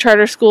my view,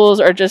 charter schools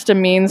are just a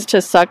means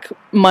to suck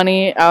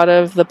money out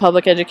of the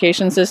public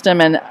education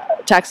system and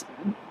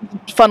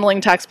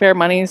funneling taxpayer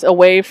monies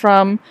away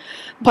from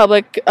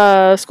public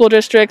school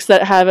districts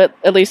that have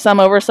at least some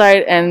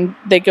oversight, and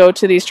they go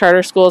to these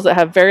charter schools that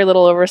have very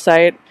little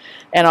oversight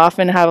and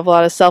often have a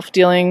lot of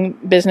self-dealing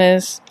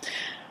business.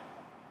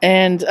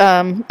 And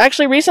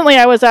actually recently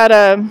I was at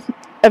a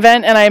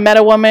event and I met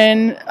a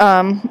woman.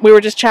 We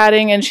were just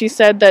chatting, and she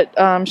said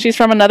that she's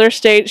from another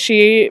state.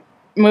 She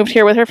moved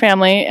here with her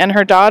family, and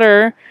her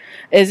daughter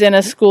is in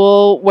a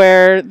school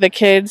where the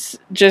kids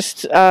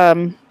just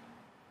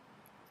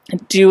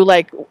do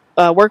like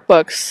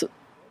workbooks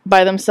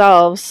by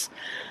themselves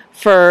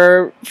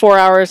for 4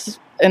 hours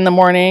in the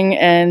morning,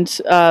 and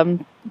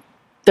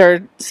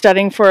they're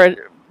studying for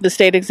the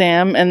state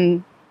exam,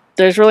 and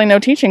there's really no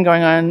teaching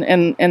going on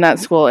in that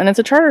school, and it's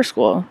a charter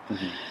school.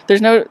 Mm-hmm.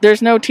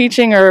 There's no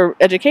teaching or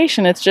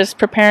education. It's just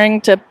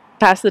preparing to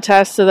pass the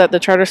test so that the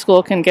charter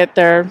school can get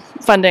their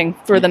funding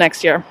for the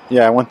next year.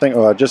 Yeah, one thing,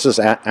 just as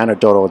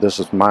anecdotal, this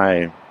is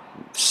my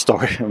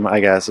story, I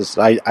guess, is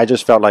I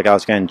just felt like I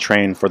was getting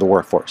trained for the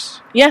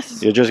workforce.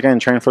 Yes. You're just getting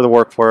trained for the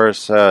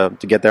workforce, to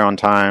get there on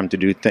time, to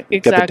do get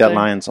the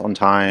deadlines on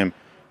time.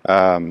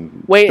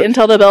 Wait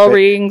until the bell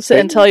rings,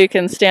 until you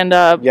can stand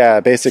up. Yeah,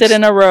 basic. Sit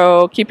in a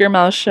row, keep your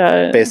mouth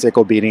shut. Basic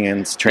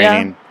obedience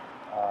training. Yeah.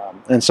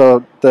 And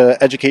so the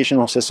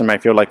educational system, I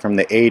feel like from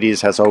the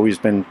 80s, has always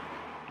been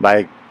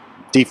like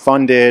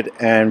defunded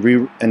and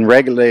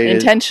regulated.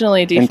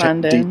 Intentionally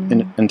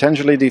defunded.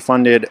 Intentionally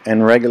defunded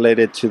and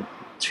regulated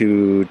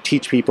to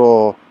teach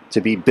people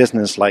to be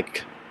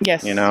business-like.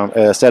 Yes.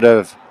 Instead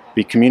of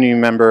be community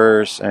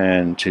members,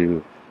 and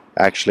to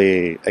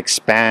actually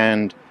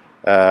expand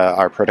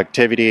our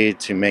productivity,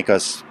 to make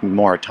us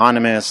more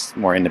autonomous,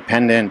 more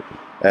independent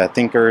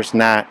thinkers,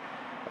 not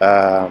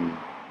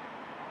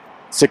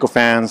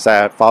sycophants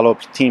that follow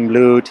Team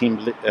Blue,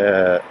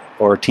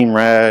 or Team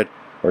Red,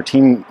 or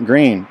Team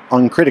Green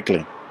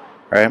uncritically,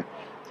 right?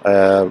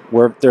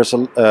 Where there's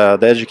the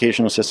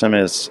educational system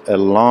is a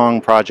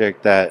long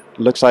project that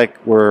looks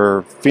like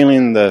we're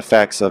feeling the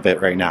effects of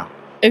it right now.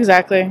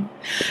 Exactly.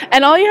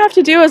 And all you have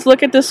to do is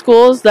look at the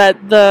schools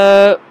that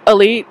the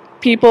elite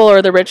people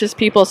or the richest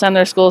people send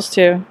their schools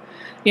to.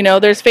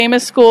 There's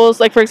famous schools,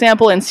 like, for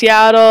example, in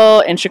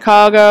Seattle, in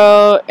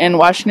Chicago, in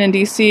Washington,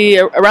 D.C.,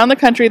 around the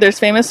country, there's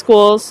famous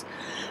schools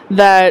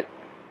that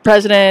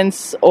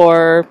presidents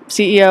or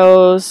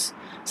CEOs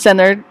send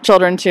their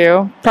children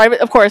to. Private,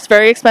 of course,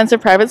 very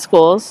expensive private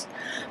schools.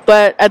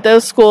 But at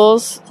those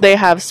schools, they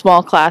have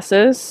small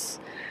classes.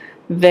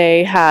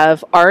 They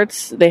have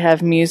arts. They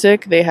have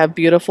music. They have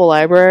beautiful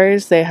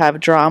libraries. They have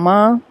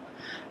drama.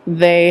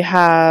 They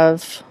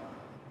have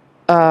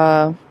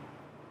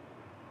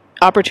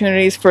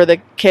opportunities for the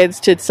kids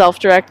to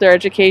self-direct their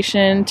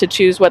education, to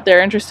choose what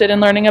they're interested in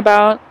learning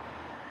about.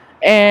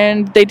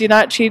 And they do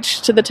not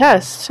teach to the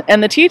test.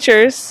 And the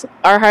teachers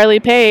are highly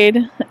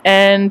paid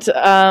and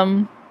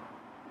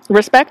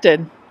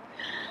respected.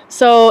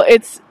 So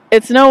it's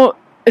no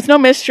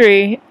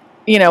mystery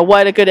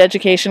what a good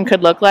education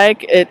could look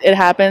like. It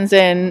happens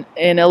in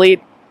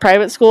elite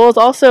private schools,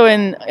 also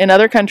in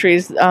other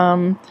countries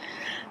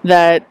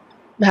that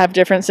have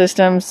different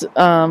systems.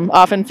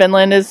 Often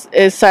Finland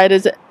is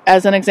cited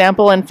as an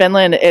example. In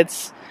Finland,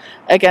 it's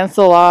against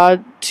the law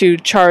to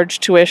charge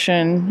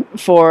tuition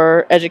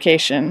for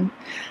education.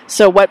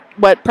 So what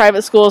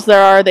private schools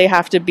there are, they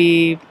have to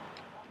be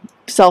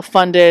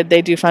self-funded.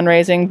 They do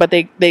fundraising, but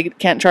they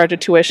can't charge a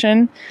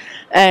tuition.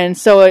 And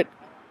so it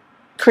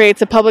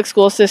creates a public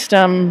school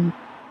system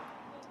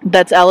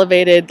that's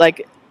elevated.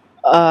 Like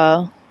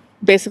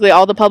basically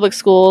all the public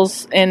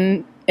schools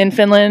in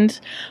Finland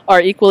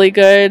are equally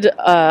good.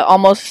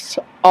 Almost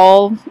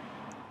all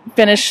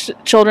Finnish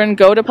children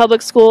go to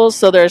public schools,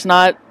 so there's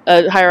not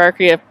a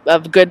hierarchy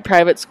of good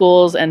private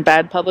schools and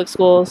bad public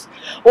schools,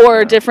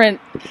 or different.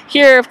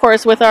 Here, of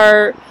course, with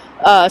our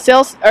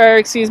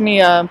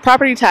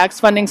property tax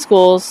funding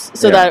schools,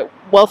 so that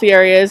wealthy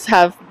areas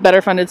have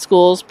better funded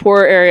schools,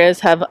 poor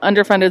areas have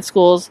underfunded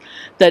schools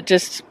that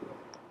just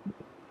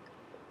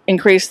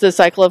increase the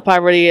cycle of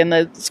poverty and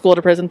the school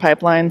to prison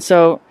pipeline.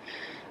 So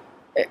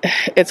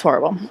it's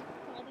horrible.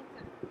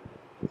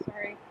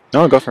 Sorry.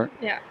 No, go for it.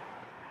 Yeah.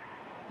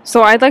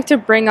 So I'd like to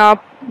bring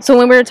up, so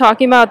when we were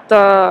talking about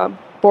the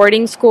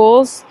boarding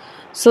schools,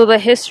 so the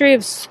history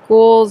of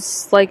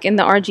schools like in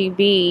the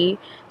RGV,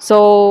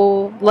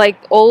 so like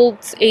old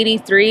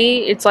 83,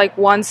 it's like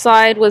one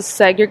side was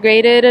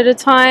segregated at a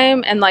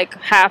time, and like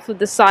half of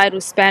the side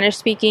was Spanish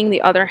speaking,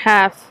 the other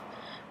half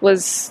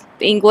was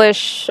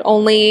English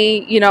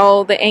only,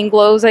 the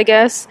Anglos, I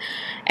guess.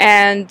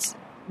 And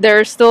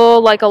there's still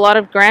like a lot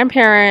of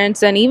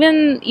grandparents and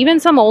even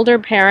some older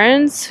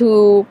parents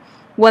who,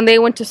 when they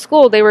went to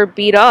school, they were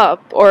beat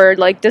up or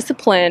like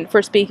disciplined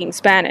for speaking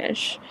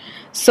Spanish.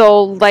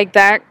 So like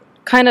that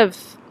kind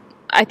of,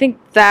 I think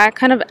that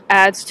kind of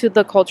adds to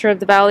the culture of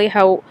the Valley,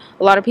 how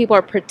a lot of people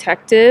are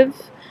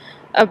protective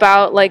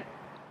about like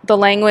the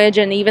language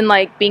and even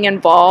like being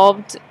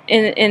involved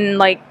in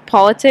like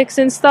politics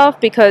and stuff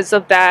because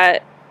of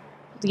that,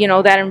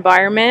 that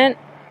environment.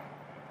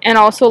 And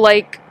also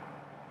like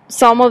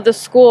some of the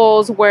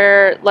schools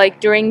where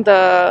like during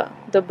the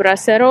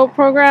Bracero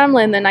program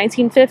in the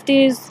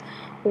 1950s,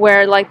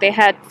 where like they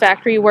had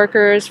factory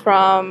workers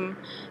from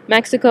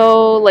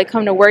Mexico like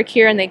come to work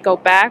here and they go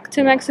back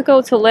to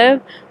Mexico to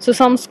live. So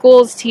some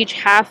schools teach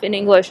half in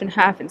English and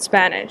half in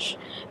Spanish,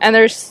 and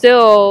there's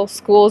still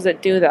schools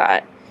that do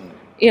that,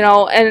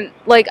 and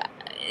like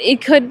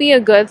it could be a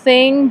good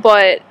thing,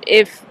 but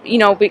if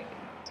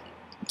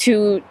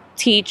to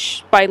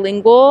teach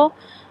bilingual,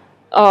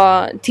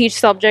 teach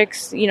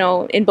subjects,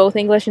 in both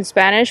English and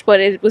Spanish, but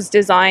it was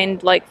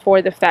designed like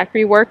for the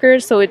factory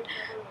workers. So it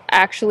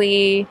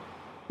actually,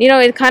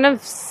 it kind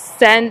of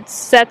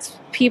sets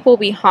people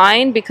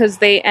behind because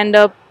they end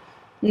up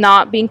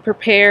not being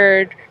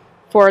prepared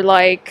for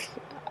like,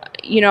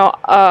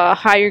 a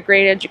higher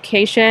grade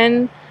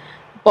education.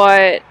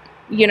 But,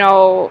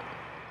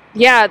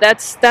 yeah,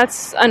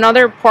 that's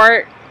another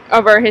part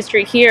of our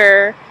history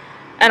here.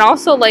 And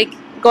also like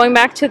going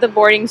back to the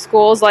boarding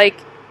schools, like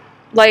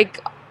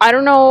I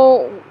don't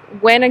know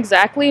when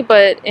exactly,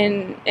 but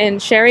in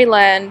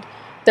Sherryland,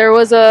 there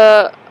was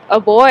a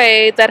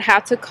boy that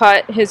had to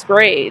cut his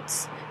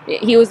braids.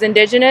 He was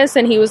indigenous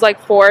and he was like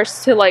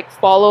forced to like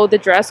follow the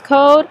dress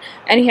code,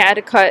 and he had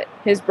to cut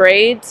his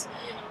braids.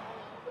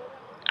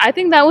 I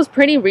think that was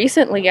pretty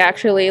recently,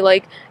 actually.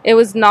 Like it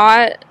was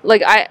not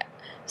like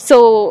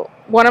so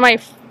one of my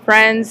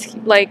friends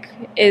like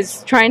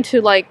is trying to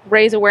like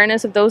raise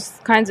awareness of those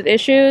kinds of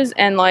issues,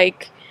 and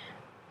like,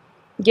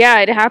 yeah,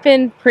 it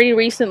happened pretty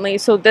recently.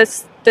 So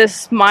this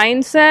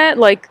mindset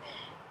like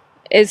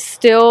is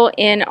still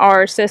in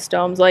our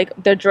systems. Like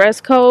the dress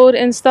code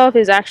and stuff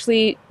is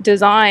actually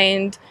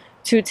designed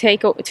to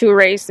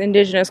erase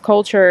indigenous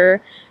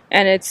culture,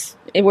 and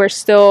we're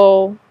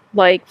still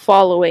like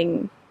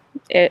following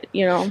it,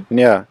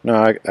 Yeah,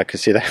 no, I could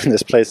see that.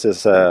 This place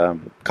is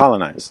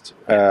colonized.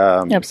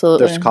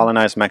 Absolutely. There's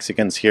colonized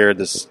Mexicans here.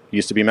 This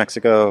used to be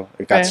Mexico.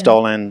 It got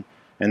stolen,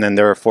 and then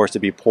they were forced to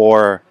be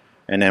poor.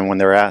 And then when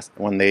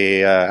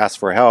they asked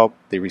for help,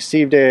 they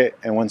received it.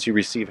 And once you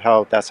receive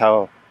help, that's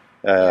how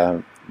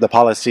the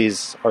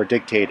policies are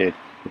dictated,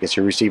 because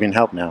you're receiving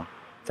help now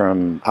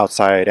from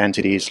outside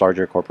entities,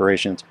 larger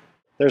corporations.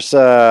 There's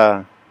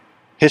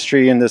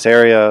history in this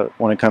area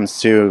when it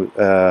comes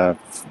to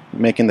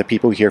making the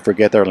people here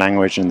forget their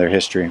language and their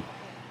history.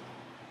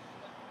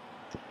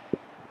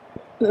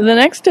 The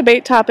next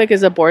debate topic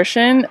is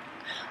abortion.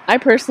 I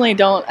personally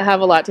don't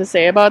have a lot to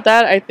say about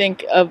that. I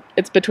think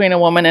it's between a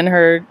woman and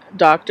her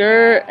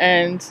doctor,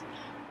 and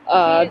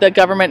the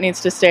government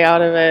needs to stay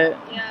out of it.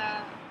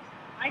 Yeah,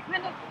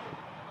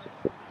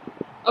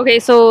 Okay,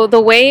 so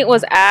the way it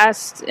was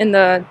asked in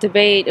the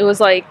debate, it was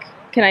like,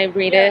 can I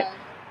read it?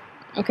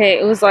 Okay,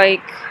 it was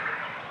like,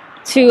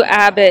 to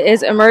Abbott,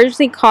 is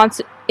emergency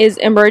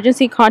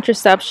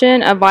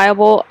contraception a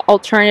viable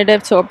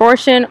alternative to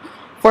abortion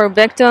for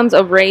victims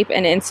of rape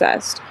and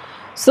incest?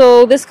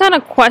 So this kind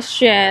of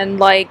question,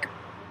 like,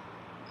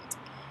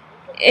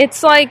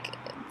 it's like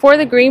for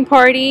the Green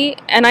Party,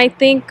 and I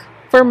think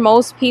for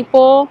most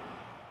people,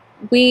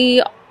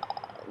 we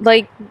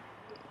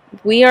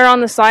are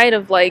on the side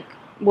of like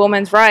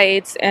women's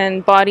rights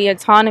and body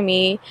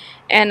autonomy,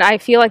 and I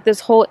feel like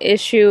this whole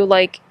issue,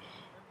 like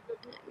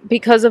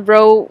because of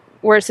Roe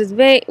versus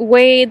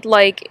Wade,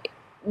 like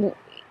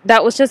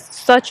that was just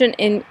such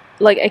an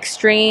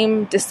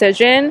extreme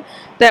decision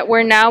that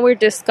we're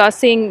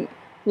discussing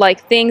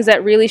like things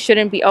that really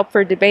shouldn't be up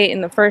for debate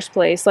in the first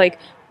place. Like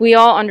we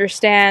all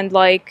understand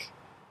like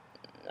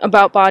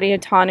about body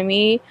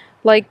autonomy,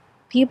 like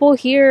people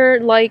here,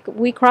 like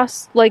we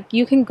cross, like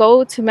you can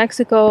go to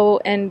Mexico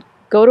and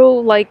go to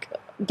like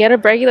get a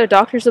regular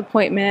doctor's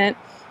appointment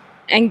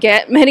and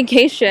get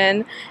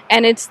medication,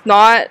 and it's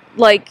not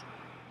like,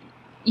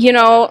 you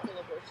know,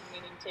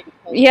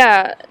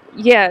 yeah,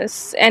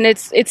 yes, and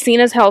it's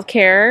seen as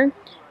healthcare,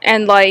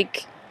 and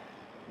like,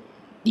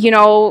 you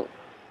know,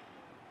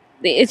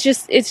 it's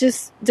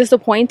just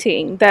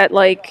disappointing that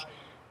like,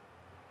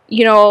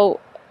 you know,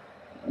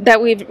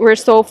 that we're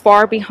so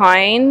far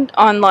behind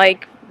on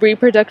like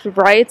reproductive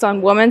rights,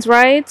 on women's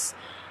rights,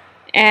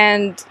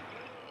 and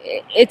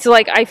it's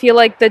like I feel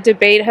like the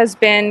debate has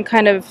been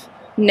kind of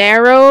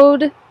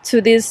narrowed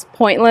to these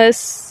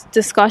pointless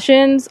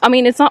discussions. I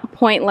mean, it's not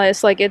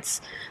pointless, like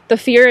the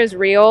fear is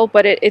real,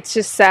 but it's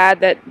just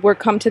sad that we're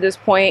come to this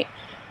point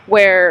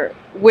where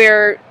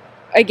we're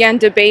again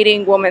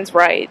debating women's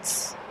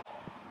rights.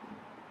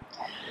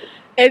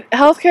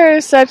 Healthcare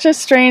is such a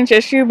strange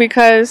issue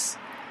because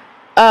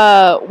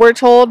we're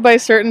told by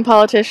certain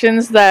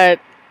politicians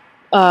that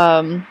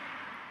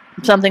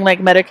something like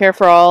Medicare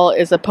for All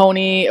is a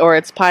pony or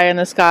it's pie in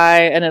the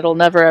sky and it'll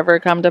never ever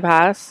come to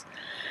pass.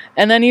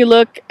 And then you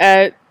look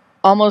at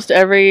almost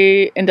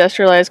every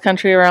industrialized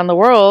country around the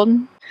world.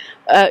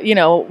 You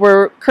know,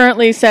 we're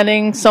currently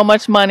sending so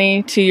much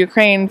money to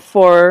Ukraine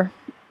for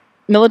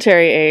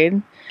military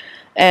aid,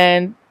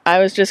 and I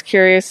was just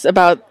curious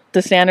about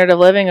the standard of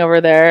living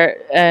over there,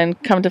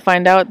 and come to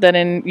find out that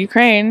in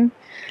Ukraine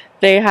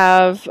they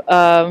have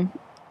a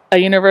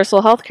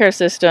universal healthcare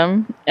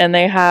system, and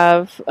they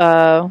have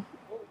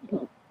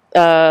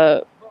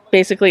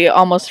basically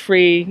almost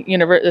free,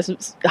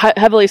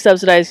 heavily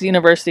subsidized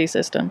university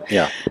system.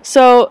 Yeah.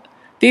 So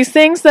these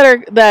things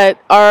that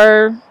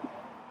our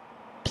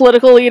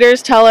political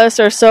leaders tell us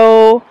are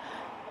so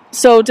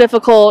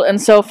difficult and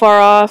so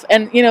far off,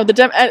 and you know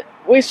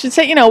we should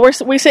say, you know,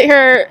 we sit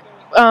here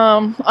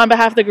on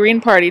behalf of the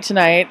Green Party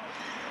tonight,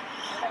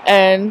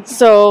 and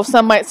so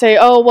some might say,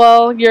 oh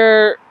well,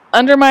 you're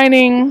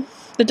undermining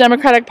the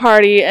Democratic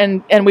Party,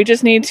 and we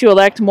just need to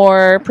elect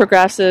more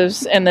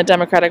progressives in the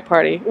Democratic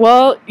Party.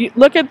 Well, you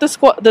look at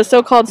the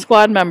so-called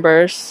squad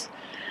members,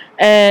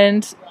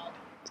 and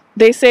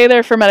they say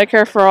they're for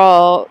Medicare for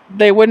All.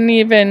 They wouldn't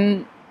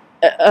even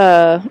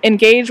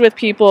engage with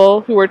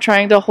people who were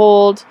trying to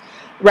hold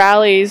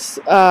rallies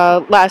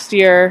last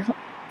year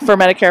for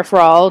Medicare for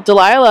All.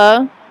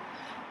 Delilah,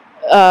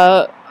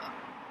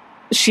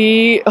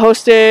 she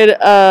hosted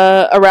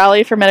a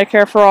rally for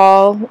Medicare for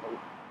All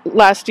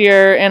last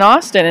year in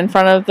Austin in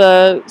front of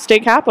the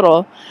state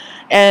capitol,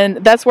 and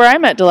that's where I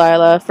met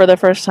Delilah for the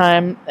first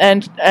time.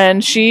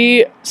 And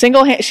she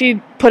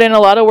put in a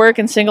lot of work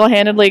and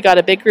single-handedly got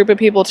a big group of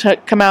people to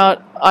come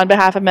out on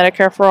behalf of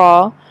Medicare for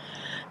All.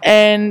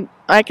 And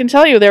I can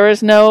tell you, there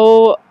was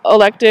no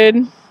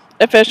elected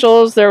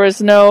officials, there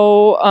was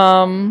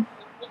no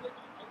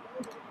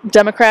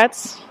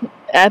Democrats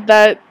at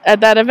that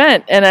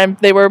event, and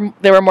they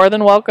were more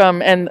than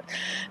welcome. And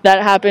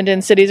that happened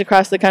in cities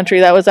across the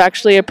country. That was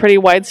actually a pretty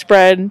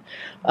widespread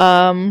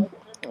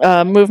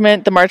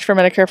movement, the March for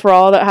Medicare for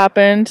All, that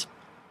happened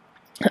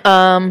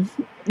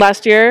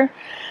last year.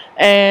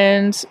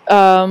 And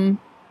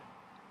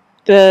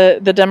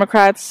the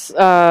Democrats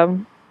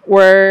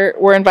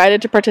were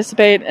invited to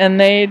participate, and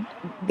they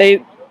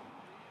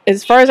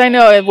as far as I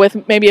know,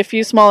 with maybe a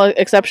few small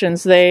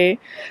exceptions, they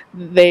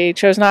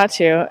chose not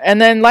to.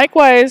 And then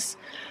likewise,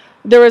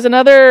 there was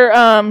another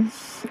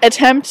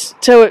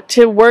attempt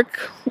to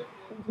work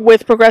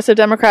with progressive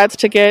Democrats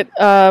to get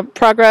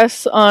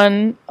progress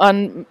on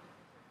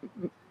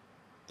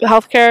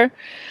healthcare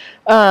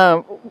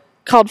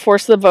called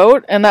Force the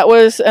Vote, and that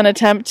was an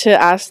attempt to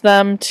ask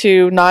them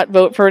to not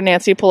vote for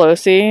Nancy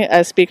Pelosi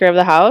as Speaker of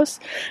the House.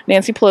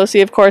 Nancy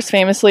Pelosi, of course,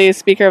 famously is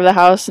Speaker of the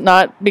House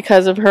not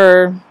because of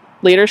her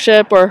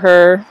leadership or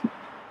her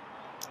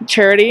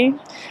charity,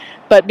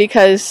 but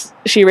because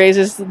she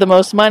raises the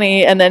most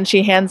money, and then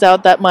she hands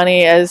out that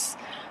money as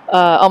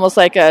almost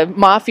like a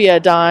mafia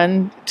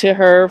don to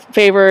her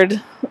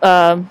favored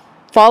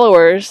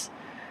followers,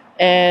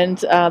 and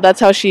that's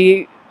how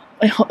she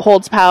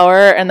holds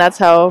power, and that's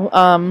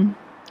how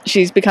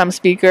she's become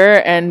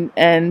Speaker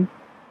and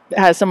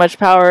has so much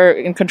power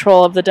and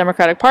control of the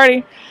Democratic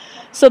Party.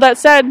 So that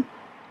said,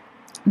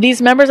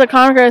 these members of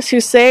Congress who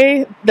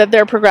say that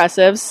they're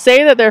progressives,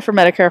 say that they're for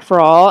Medicare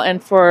for All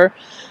and for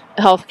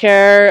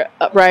healthcare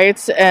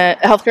rights,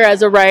 healthcare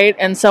as a right,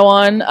 and so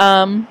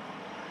on,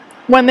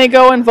 when they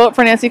go and vote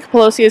for Nancy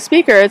Pelosi as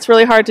Speaker, it's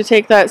really hard to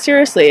take that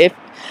seriously.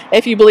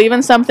 If you believe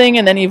in something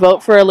and then you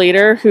vote for a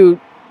leader who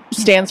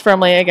stands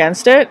firmly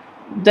against it,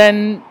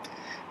 then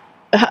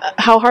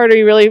how hard are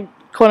you really,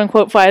 quote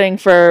unquote, fighting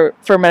for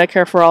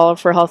Medicare for all or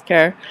for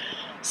healthcare?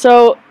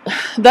 So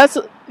that's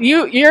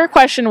your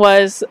question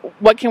was,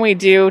 what can we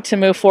do to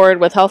move forward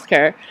with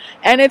healthcare?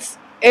 And it's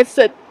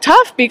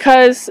tough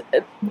because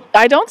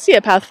I don't see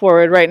a path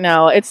forward right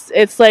now.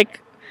 It's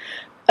like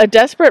a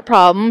desperate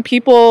problem.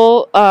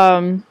 People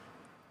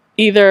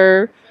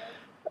either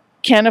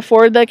can't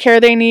afford the care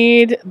they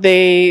need,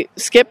 they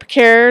skip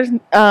care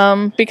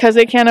because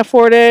they can't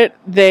afford it,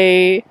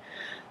 they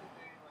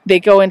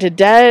go into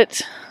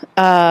debt.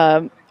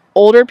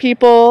 Older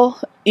people,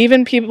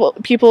 even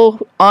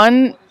people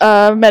on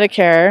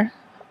Medicare,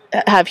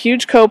 have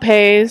huge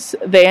co-pays.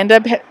 They end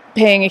up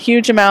paying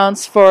huge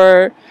amounts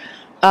for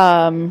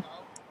healthcare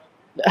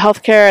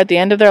at the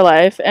end of their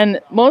life. And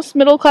most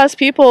middle-class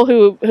people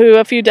who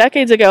a few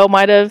decades ago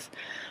might have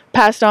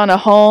passed on a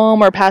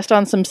home or passed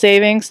on some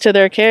savings to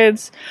their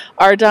kids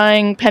are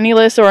dying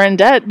penniless or in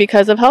debt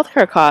because of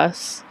healthcare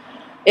costs.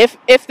 If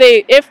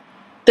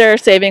their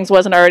savings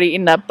wasn't already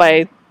eaten up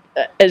by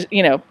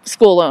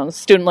school loans,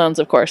 student loans,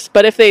 of course.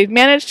 But if they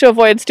manage to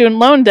avoid student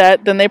loan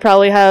debt, then they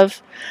probably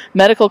have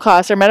medical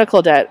costs or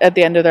medical debt at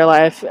the end of their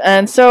life.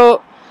 And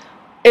so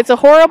it's a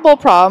horrible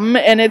problem,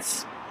 and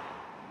it's,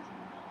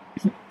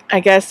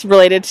 I guess,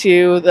 related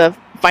to the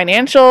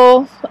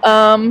financial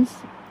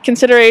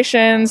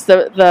considerations,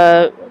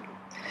 the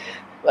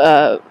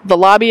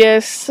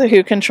lobbyists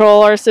who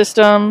control our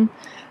system.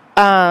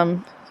 I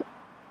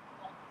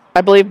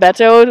believe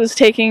Beto is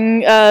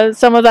taking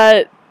some of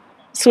that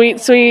sweet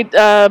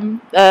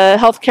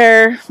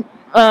healthcare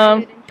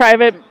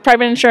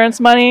private insurance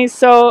money.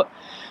 So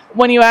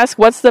when you ask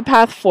what's the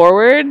path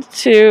forward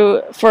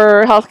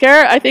for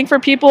healthcare, I think for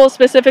people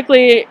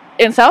specifically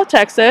in South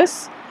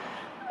Texas,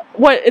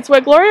 it's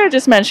what Gloria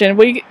just mentioned.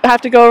 We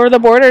have to go over the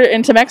border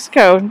into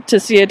Mexico to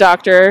see a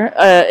doctor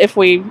if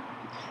we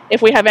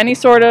have any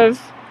sort of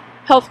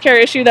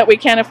healthcare issue that we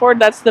can't afford.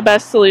 That's the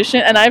best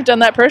solution, and I've done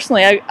that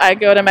personally. I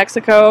go to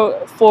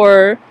Mexico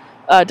for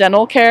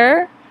dental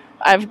care.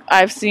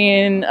 I've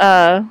seen.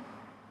 I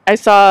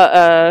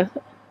saw.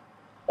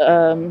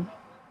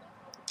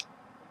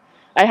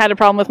 I had a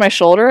problem with my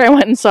shoulder. I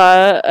went and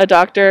saw a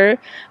doctor.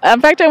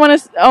 In fact, I want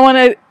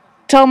to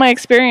tell my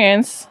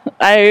experience.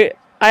 I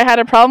had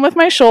a problem with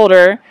my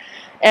shoulder,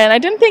 and I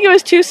didn't think it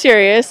was too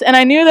serious. And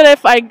I knew that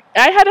if I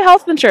had a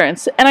health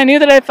insurance, and I knew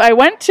that if I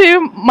went to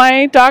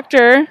my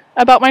doctor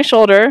about my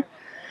shoulder,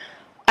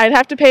 I'd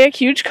have to pay a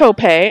huge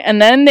copay,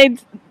 and then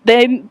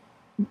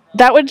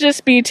that would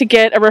just be to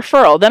get a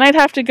referral. Then I'd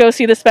have to go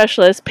see the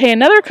specialist, pay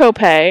another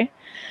copay,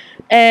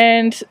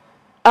 and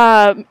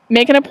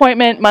make an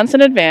appointment months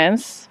in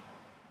advance.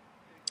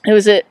 It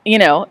was so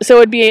it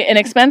would be an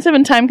expensive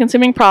and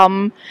time-consuming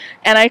problem,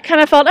 and I kind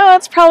of felt,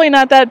 it's probably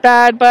not that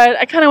bad, but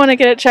I kind of want to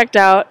get it checked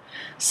out.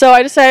 So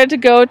I decided to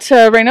go to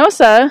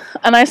Reynosa,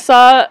 and I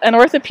saw an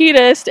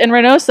orthopedist in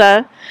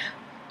Reynosa.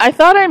 I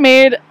thought I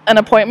made an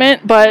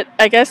appointment, but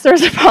I guess there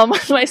was a problem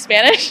with my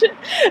Spanish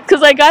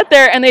because I got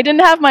there and they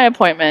didn't have my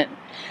appointment.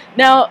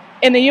 Now,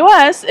 in the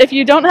U.S., if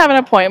you don't have an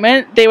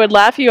appointment, they would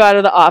laugh you out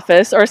of the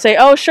office or say,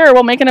 oh, sure,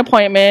 we'll make an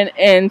appointment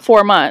in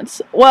 4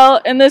 months.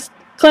 Well, in this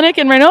clinic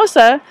in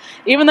Reynosa,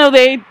 even though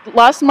they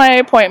lost my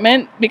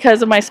appointment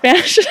because of my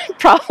Spanish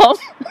problem,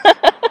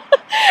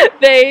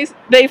 they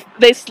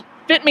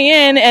fit me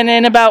in, and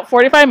in about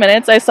 45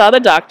 minutes, I saw the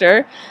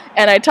doctor,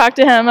 and I talked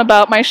to him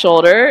about my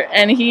shoulder,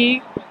 and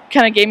he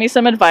kind of gave me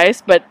some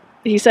advice, but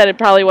he said it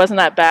probably wasn't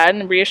that bad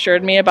and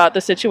reassured me about the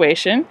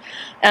situation.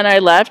 And I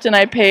left, and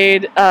I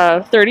paid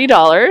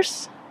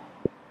 $30.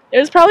 It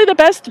was probably the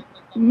best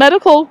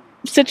medical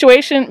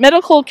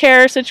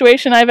care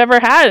situation I've ever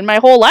had in my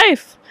whole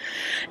life.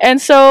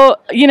 And so,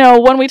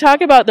 when we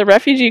talk about the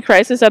refugee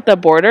crisis at the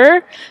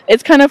border,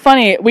 it's kind of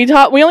funny. We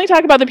only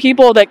talk about the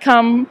people that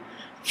come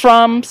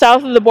from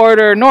south of the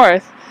border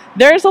north.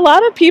 There's a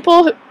lot of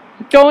people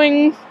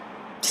going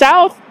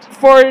south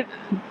for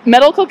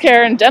medical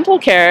care and dental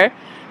care,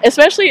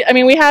 especially,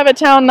 we have a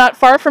town not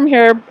far from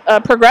here,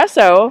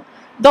 Progreso.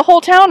 The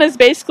whole town is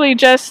basically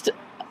just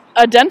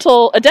a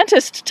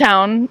dentist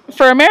town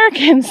for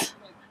Americans.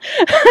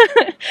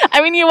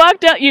 You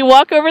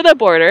walk over the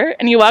border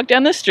and you walk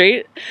down the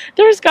street,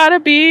 there's got to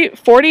be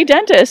 40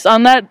 dentists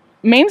on that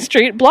Main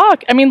Street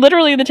block.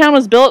 Literally the town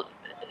was built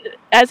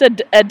as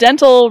a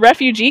dental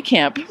refugee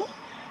camp.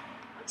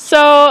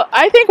 So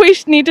I think we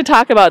need to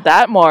talk about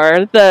that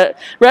more. The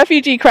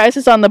refugee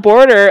crisis on the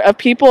border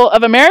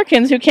of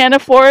Americans who can't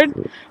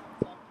afford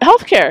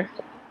health care.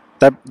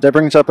 That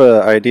brings up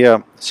an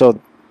idea.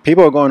 So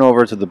people are going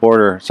over to the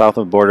border, south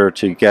of the border,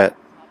 to get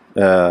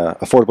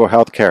affordable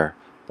health care.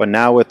 But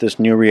now with this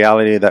new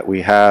reality that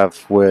we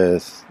have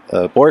with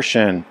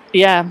abortion,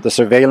 the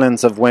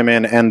surveillance of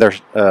women and their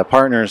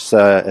partners,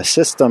 a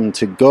system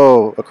to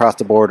go across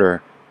the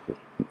border.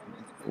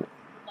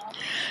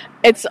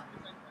 It's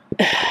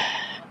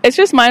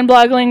just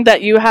mind-boggling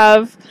that you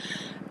have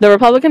the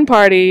Republican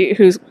Party,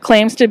 who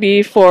claims to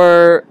be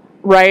for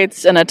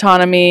rights and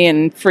autonomy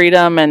and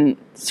freedom and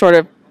sort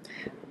of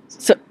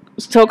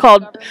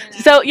so-called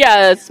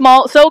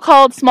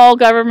small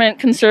government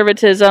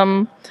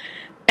conservatism,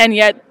 and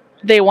yet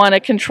they want to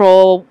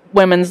control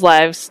women's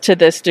lives to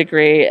this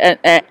degree,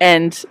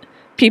 and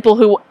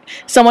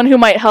someone who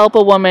might help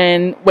a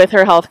woman with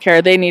her health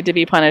care, they need to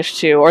be punished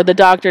too, or the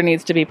doctor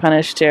needs to be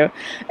punished too.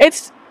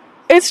 It's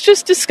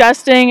just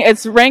disgusting.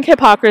 It's rank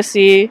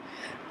hypocrisy.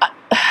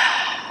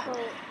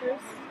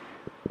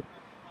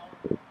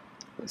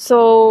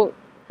 So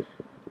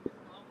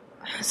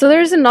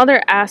there's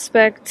another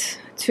aspect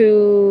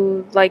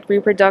to like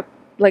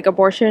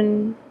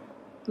abortion,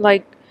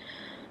 like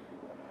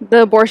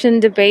the abortion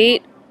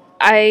debate.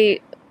 I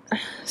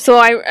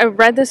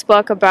read this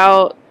book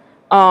about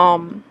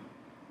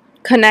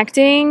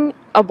connecting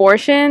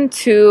abortion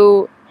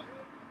to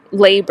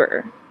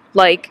labor,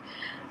 like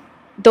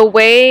the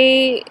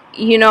way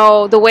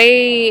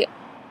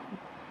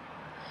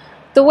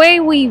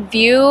we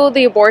view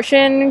the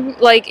abortion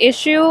like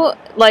issue,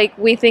 like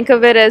we think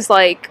of it as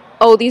like,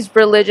 oh, these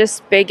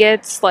religious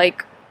bigots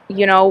like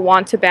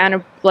want to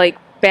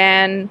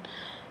ban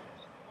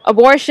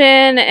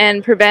abortion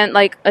and prevent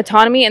like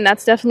autonomy, and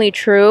that's definitely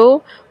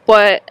true.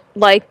 But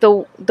like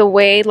the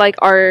way like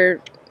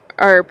our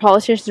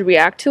politicians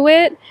react to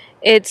it,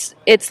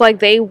 it's like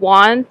they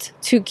want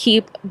to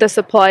keep the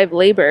supply of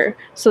labor,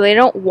 so they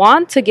don't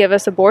want to give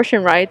us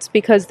abortion rights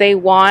because they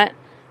want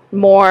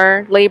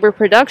more labor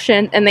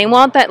production, and they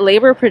want that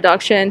labor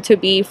production to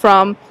be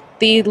from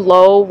the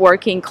low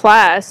working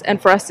class,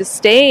 and for us to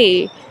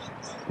stay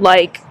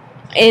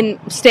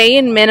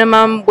in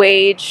minimum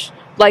wage,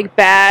 like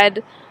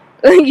bad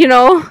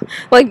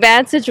like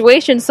bad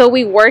situations. So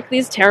we work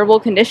these terrible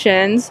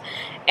conditions,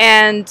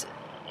 and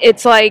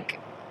it's like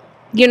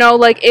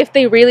like if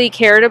they really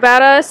cared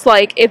about us,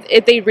 like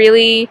if they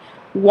really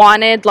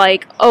wanted,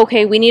 like,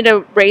 okay, we need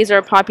to raise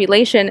our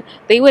population,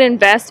 they would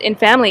invest in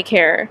family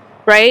care,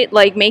 right?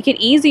 Like make it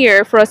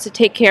easier for us to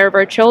take care of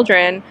our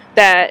children,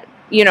 that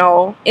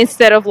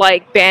instead of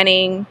like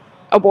banning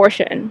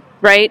abortion,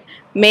 right?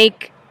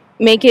 Make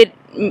it,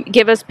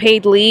 give us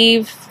paid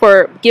leave,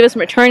 give us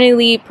maternity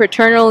leave,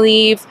 paternal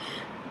leave,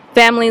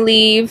 family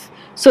leave,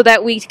 so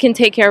that we can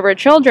take care of our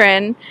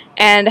children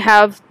and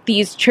have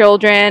these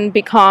children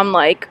become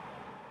like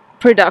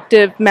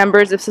productive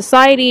members of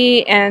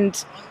society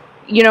and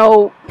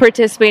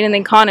participate in the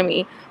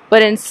economy.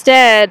 But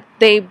instead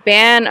they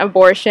ban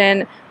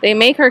abortion, they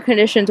make our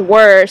conditions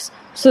worse,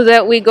 so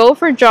that we go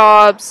for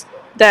jobs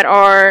that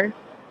are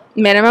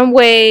minimum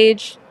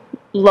wage,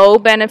 low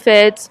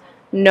benefits,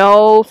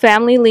 no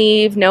family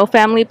leave, no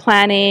family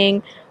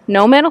planning,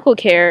 no medical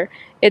care.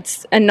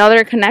 It's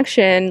another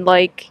connection,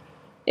 like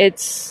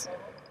it's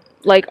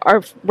like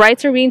our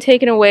rights are being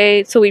taken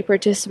away, so we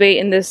participate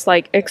in this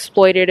like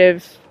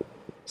exploitative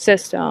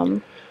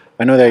system.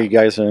 I know that you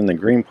guys are in the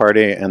Green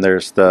Party, and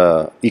there's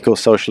the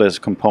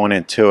eco-socialist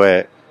component to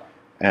it.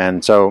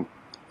 And so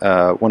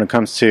when it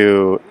comes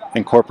to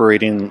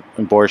incorporating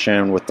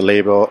abortion with the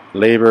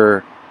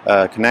labor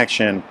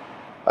connection,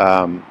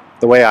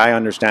 the way I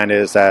understand it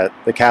is that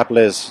the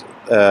capitalists,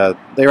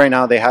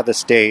 they have the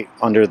state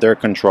under their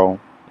control,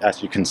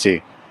 as you can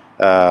see.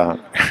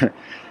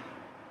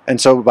 And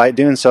so by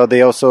doing so,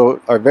 they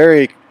also are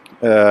very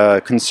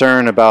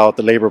concerned about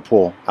the labor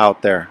pool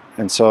out there.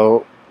 And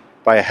so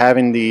by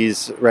having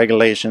these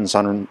regulations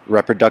on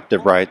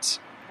reproductive rights,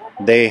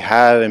 they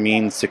have a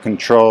means to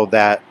control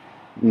that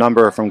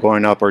number from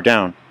going up or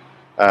down.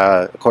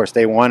 Of course,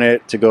 they want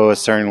it to go a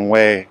certain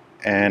way,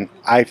 and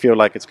I feel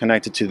like it's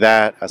connected to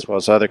that as well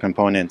as other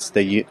components.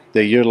 They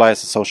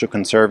utilize the social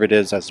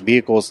conservatives as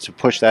vehicles to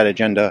push that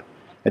agenda,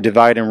 a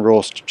divide and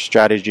rule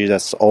strategy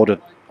that's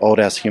old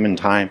as human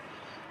time.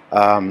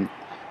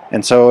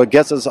 And so it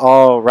gets us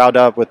all riled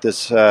up with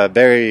this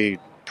very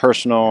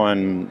personal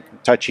and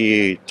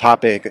touchy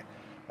topic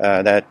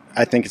that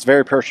I think is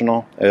very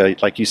personal.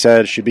 Like you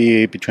said, it should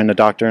be between the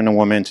doctor and the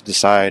woman to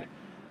decide.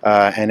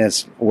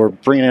 And we're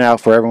bringing it out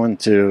for everyone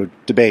to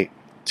debate,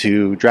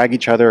 to drag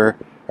each other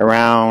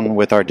around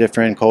with our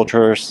different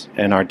cultures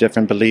and our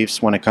different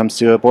beliefs when it comes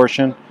to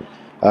abortion.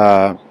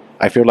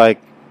 I feel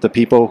like the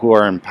people who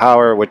are in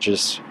power, which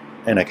is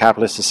in a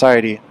capitalist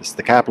society, it's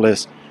the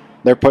capitalists,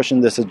 they're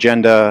pushing this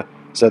agenda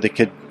so they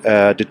could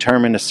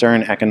determine a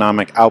certain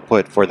economic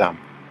output for them.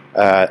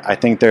 I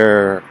think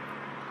their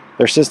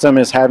system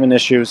is having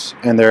issues,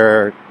 and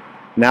they're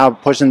now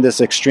pushing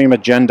this extreme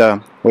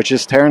agenda, which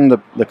is tearing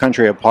the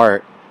country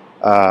apart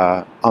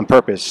on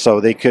purpose, so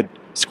they could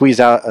squeeze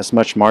out as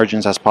much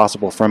margins as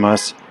possible from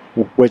us,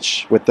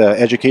 which with the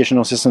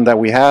educational system that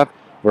we have,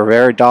 we're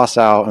very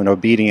docile and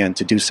obedient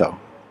to do so.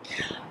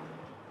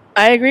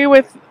 I agree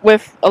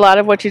with a lot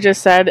of what you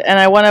just said, and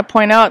I want to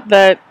point out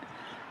that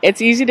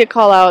it's easy to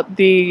call out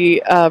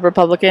the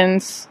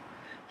Republicans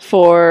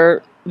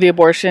for the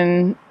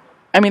abortion.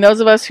 I mean, those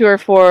of us who are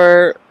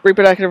for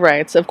reproductive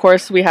rights, of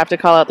course, we have to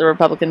call out the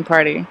Republican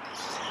Party.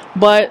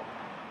 But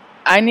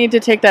I need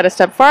to take that a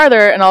step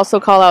farther and also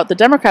call out the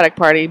Democratic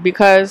Party,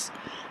 because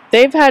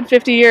they've had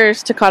 50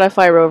 years to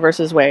codify Roe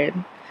versus Wade.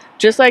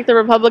 Just like the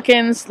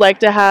Republicans like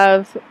to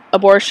have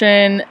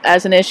abortion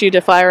as an issue to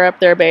fire up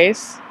their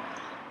base,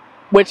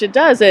 which it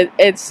does.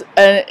 It's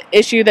an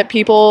issue that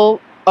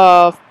people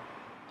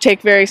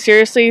take very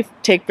seriously,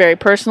 take very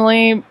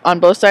personally on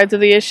both sides of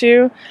the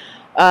issue.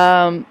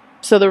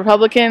 So the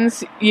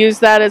Republicans use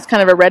that as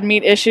kind of a red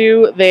meat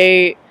issue.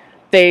 They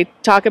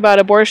talk about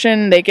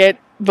abortion. They get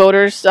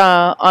voters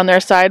on their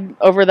side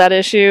over that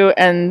issue,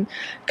 and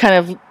kind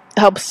of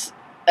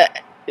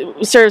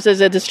serves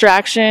as a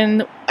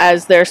distraction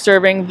as they're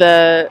serving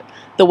the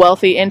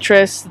wealthy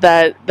interests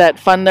that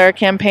fund their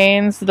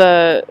campaigns,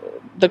 the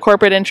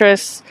corporate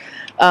interests,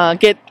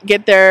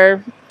 get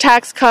their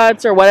tax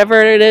cuts or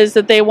whatever it is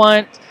that they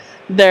want,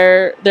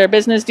 their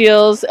business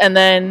deals, and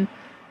then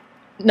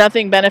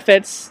nothing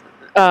benefits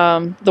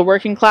the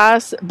working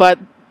class, but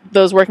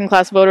those working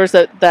class voters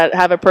that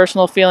have a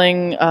personal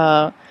feeling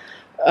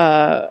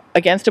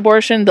against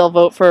abortion, they'll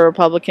vote for a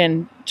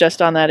Republican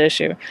just on that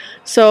issue.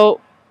 So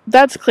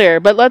that's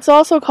clear. But let's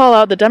also call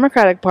out the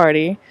Democratic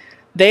Party.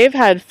 They've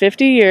had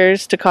 50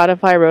 years to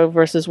codify Roe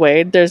versus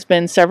Wade. There's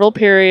been several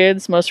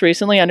periods, most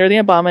recently under the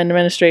Obama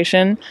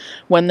administration,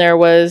 when there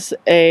was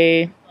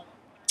a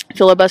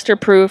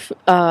filibuster-proof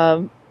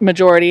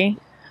majority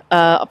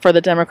for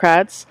the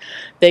Democrats.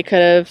 They could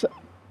have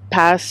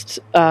passed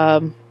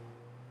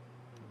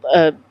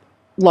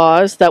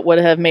laws that would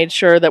have made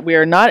sure that we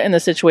are not in the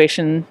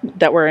situation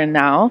that we're in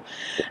now.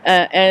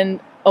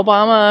 And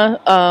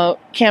Obama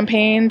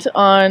campaigned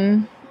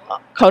on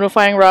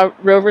codifying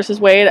Roe versus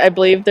Wade. I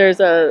believe there's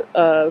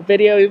a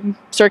video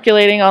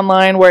circulating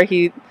online where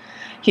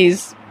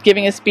he's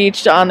giving a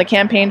speech on the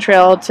campaign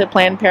trail to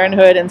Planned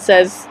Parenthood and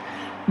says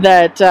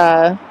that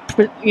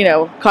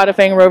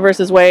codifying Roe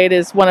versus Wade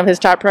is one of his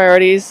top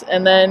priorities.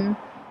 And then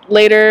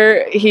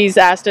later he's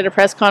asked at a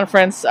press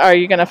conference, "Are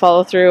you going to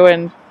follow through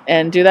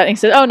and do that?" And he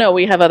said, "Oh no,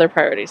 we have other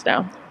priorities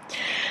now."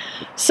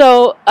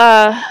 So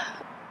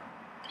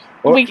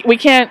we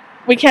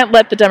can't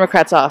let the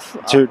Democrats off.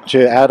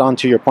 To add on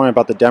to your point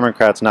about the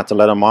Democrats, not to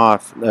let them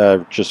off,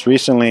 just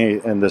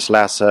recently in this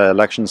last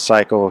election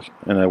cycle,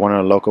 in one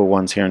of the local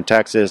ones here in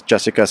Texas,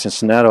 Jessica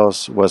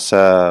Cisneros was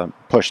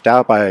pushed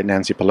out by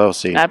Nancy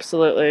Pelosi.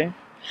 Absolutely.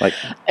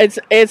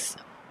 It's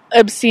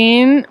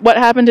obscene what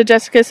happened to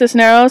Jessica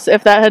Cisneros.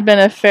 If that had been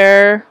a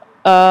fair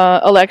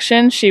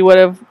election, she would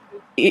have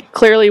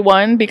clearly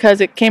won, because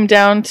it came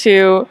down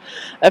to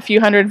a few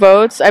hundred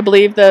votes. I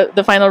believe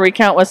the final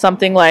recount was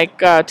something like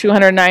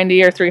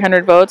 290 or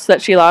 300 votes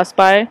that she lost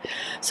by.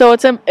 So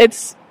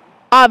it's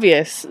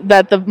obvious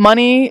that the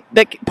money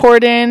that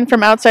poured in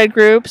from outside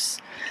groups,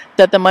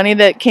 that the money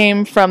that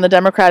came from the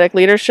Democratic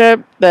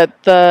leadership,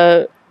 that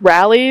the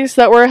rallies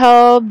that were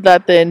held,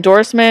 that the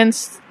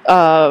endorsements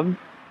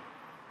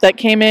that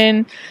came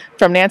in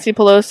from Nancy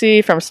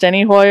Pelosi, from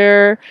Steny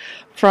Hoyer,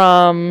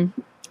 from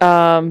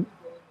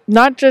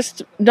not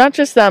just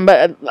them,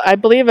 but I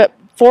believe that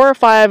 4 or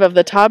 5 of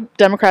the top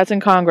Democrats in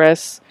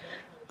Congress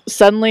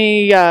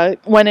suddenly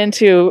went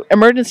into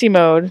emergency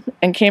mode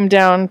and came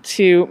down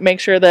to make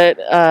sure that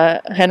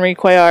Henry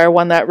Cuellar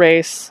won that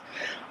race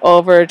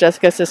over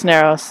Jessica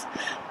Cisneros.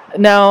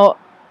 Now,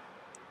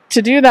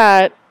 to do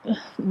that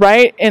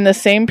right in the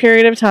same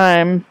period of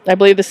time, I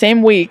believe the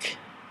same week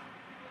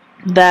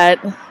that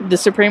the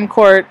Supreme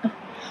Court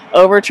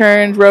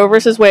overturned Roe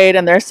versus Wade,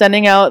 and they're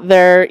sending out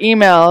their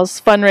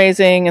emails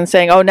fundraising and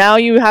saying, "Oh, now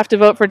you have to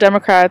vote for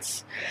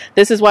Democrats.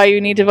 This is why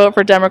you need to vote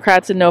for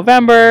Democrats in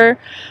November.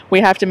 We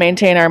have to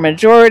maintain our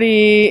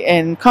majority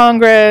in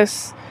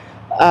Congress.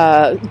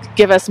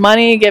 Give us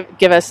money.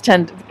 Give us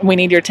we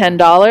need your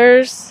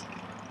 $10."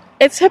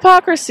 It's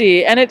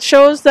hypocrisy, and it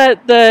shows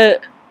that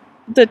the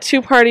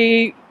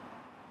two-party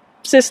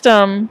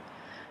system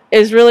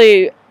is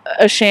really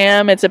a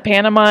sham. It's a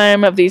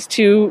pantomime of these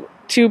two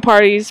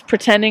parties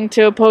pretending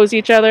to oppose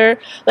each other.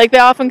 Like, they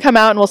often come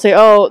out and will say,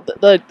 "Oh,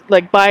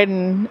 like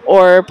Biden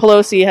or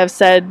Pelosi have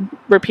said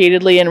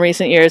repeatedly in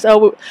recent years,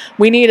 oh,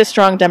 we need a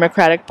strong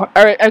Democratic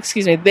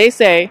they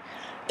say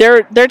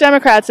they're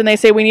Democrats, and they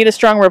say we need a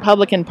strong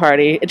Republican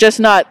Party, just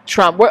not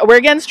Trump. We're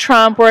against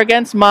Trump, we're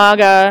against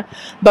MAGA,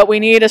 but we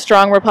need a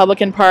strong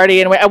Republican Party,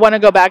 and I want to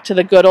go back to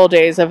the good old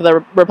days of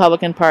the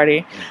Republican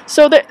Party."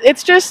 So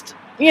it's just,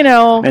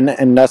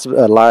 And that's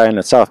a lie in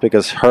itself,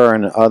 because her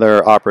and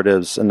other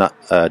operatives in the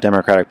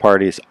Democratic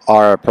parties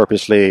are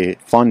purposely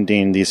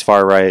funding these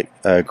far-right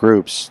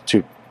groups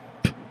to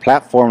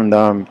platform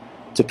them,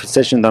 to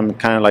position them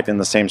kind of like in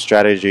the same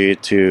strategy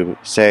to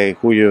say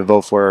who you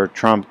vote for,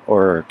 Trump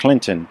or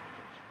Clinton.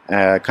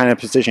 Kind of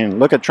position,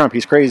 look at Trump,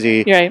 he's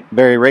crazy, right,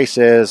 very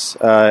racist,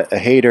 a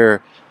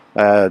hater.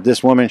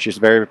 This woman, she's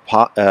very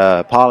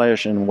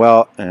polished and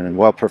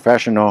well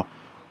professional.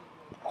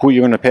 Who are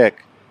you going to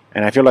pick?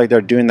 And I feel like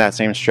they're doing that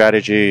same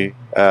strategy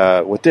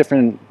with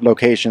different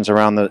locations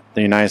around the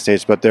United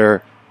States, but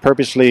they're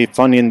purposely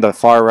funding the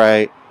far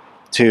right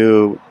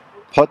to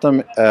put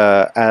them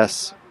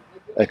as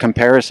a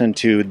comparison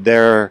to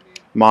their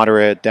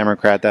moderate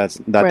Democrat that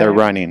right, they're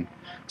running,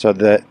 so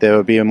that there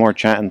will be a more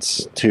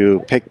chance to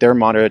pick their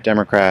moderate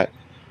Democrat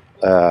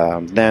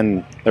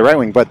than the right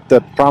wing. But the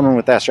problem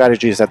with that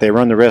strategy is that they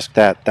run the risk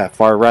that that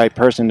far right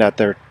person that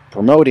they're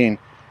promoting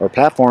or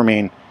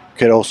platforming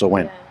could also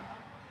win.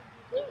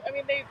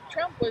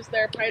 was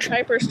their Pied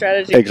Piper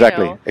strategy.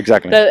 Exactly.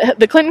 Exactly.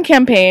 The Clinton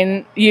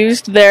campaign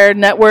used their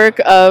network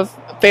of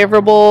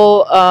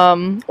favorable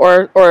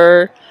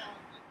or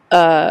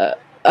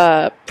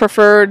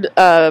preferred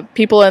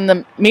people in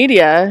the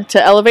media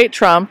to elevate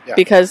Trump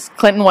because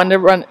Clinton wanted to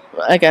run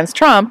against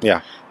Trump.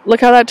 Yeah. Look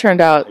how that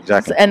turned out.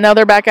 Exactly. And now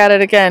they're back at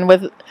it again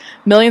with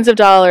millions of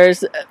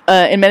dollars,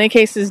 in many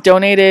cases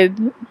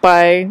donated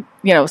by,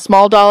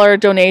 small dollar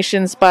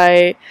donations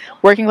by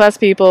working class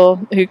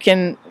people who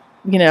can,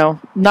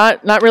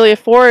 not really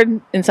afford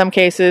in some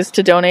cases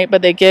to donate,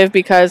 but they give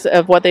because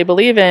of what they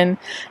believe in.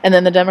 And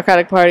then the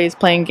Democratic Party is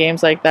playing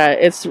games like that.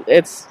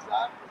 It's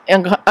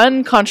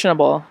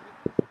unconscionable.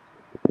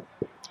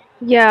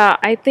 Yeah,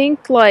 I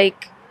think, I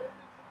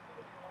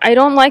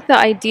don't like the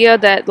idea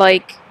that,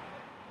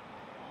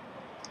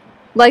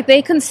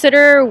 they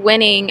consider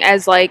winning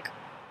as,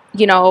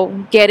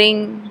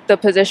 getting the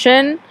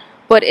position,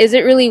 but is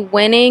it really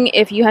winning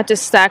if you had to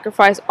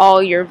sacrifice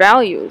all your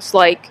values?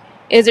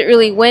 Is it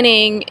really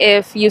winning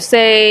if you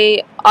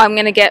say, I'm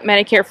going to get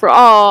Medicare for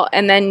all,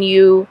 and then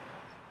you,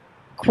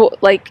 quote,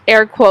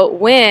 air quote,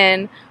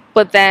 win,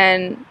 but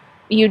then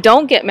you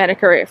don't get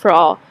Medicare for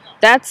all?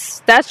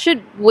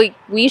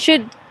 We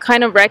should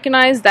kind of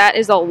recognize that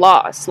is a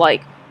loss.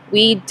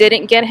 We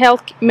didn't get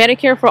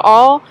Medicare for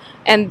all,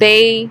 and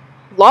they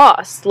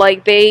lost.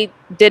 They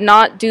did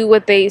not do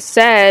what they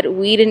said.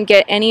 We didn't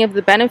get any of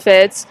the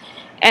benefits,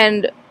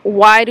 and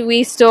why do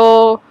we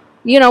still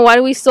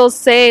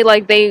say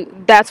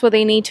that's what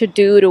they need to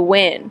do to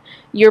win?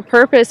 Your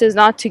purpose is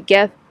not to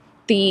get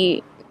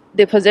the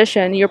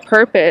position. Your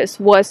purpose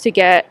was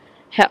to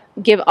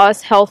give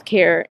us health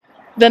care.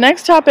 The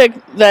next topic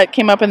that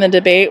came up in the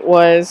debate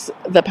was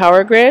the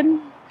power grid.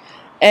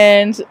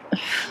 And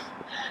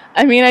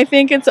I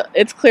think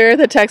it's clear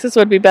that Texas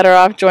would be better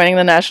off joining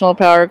the national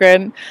power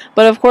grid.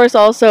 But of course,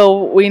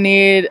 also, we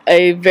need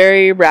a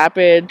very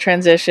rapid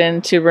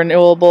transition to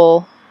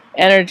renewable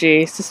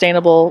energy,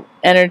 sustainable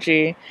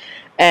energy.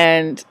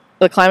 And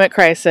the climate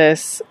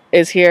crisis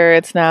is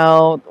here.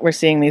 We're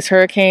seeing these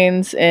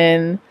hurricanes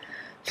in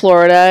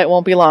Florida. It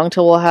won't be long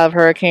till we'll have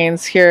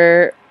hurricanes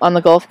here on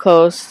the Gulf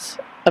Coast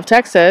of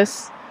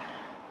Texas.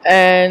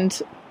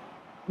 And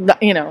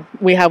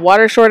we have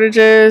water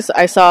shortages.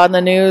 I saw in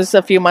the news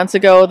a few months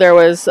ago there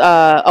was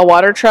a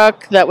water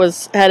truck that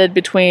was headed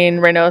between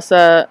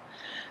Reynosa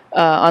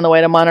on the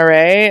way to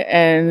Monterey,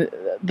 and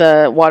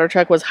the water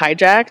truck was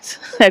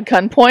hijacked at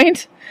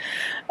gunpoint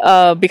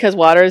because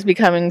water is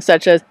becoming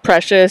such a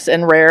precious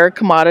and rare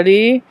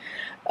commodity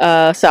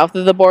south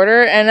of the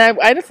border. And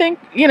I think,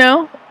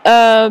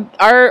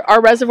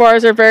 our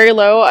reservoirs are very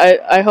low.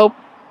 I hope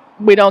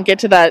we don't get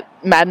to that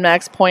Mad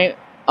Max point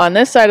on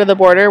this side of the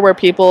border where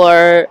people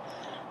are,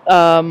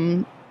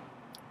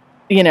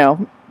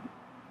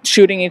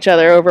 shooting each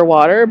other over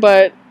water.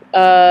 But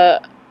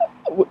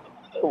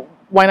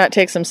why not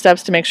take some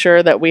steps to make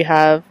sure that we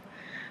have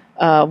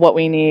what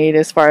we need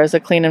as far as a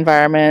clean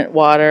environment,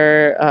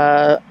 water,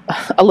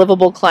 a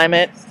livable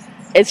climate?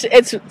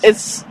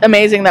 It's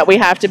amazing that we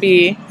have to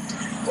be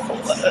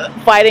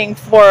fighting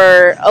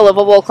for a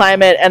livable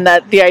climate, and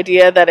that the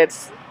idea that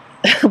it's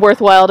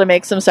worthwhile to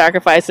make some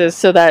sacrifices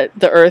so that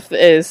the earth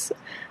is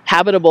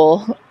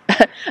habitable.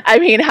 How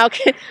is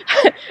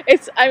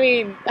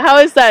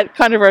that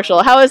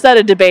controversial? How is that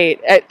a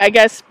debate? I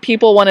guess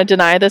people want to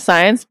deny the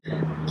science.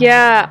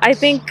 Yeah, I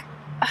think,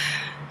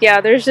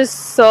 there's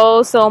just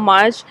so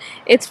much.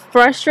 It's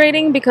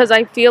frustrating because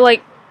I feel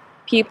like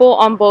people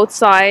on both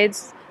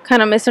sides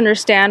kind of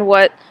misunderstand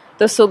what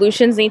the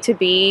solutions need to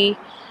be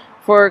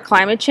for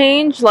climate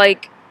change.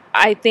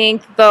 I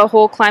think the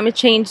whole climate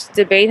change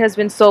debate has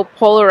been so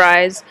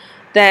polarized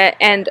that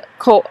and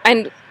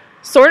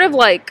sort of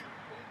I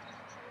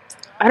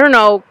don't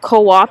know,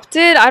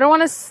 co-opted. I don't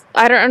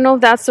know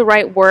if that's the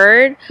right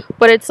word,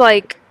 but it's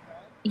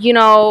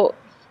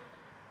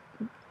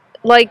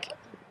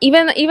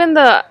even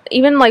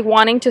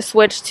wanting to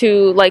switch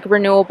to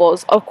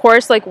renewables. Of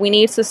course, we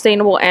need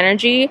sustainable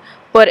energy,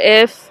 but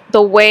if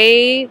the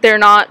way they're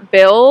not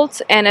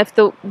built, and if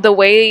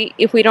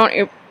if we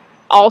don't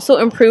also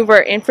improve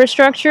our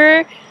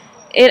infrastructure,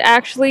 it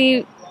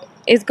actually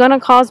is going to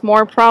cause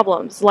more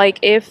problems.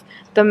 If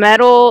the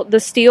metal, the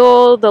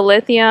steel, the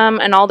lithium,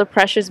 and all the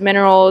precious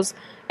minerals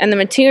and the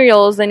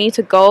materials that need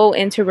to go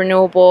into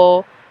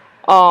renewable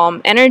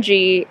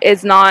energy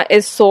is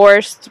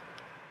sourced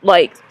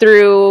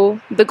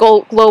through the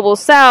global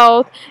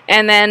south,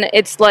 and then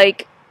it's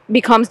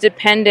becomes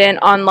dependent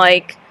on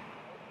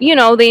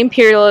the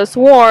imperialist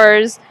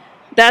wars,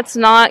 that's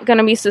not going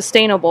to be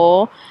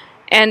sustainable.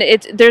 And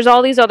there's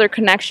all these other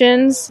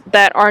connections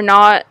that are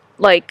not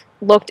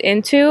looked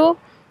into,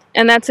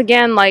 and that's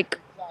again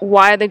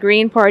why the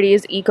Green Party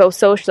is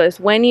eco-socialist.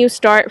 When you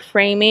start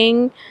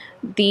framing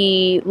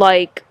the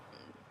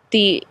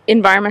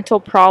environmental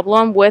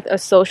problem with a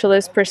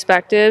socialist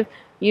perspective,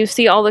 you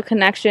see all the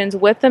connections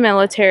with the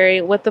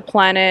military, with the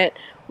planet,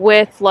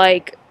 with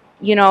the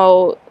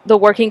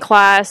working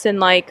class and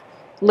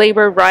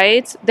labor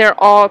rights. They're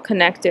all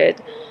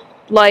connected.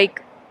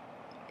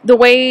 the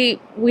way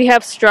we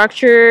have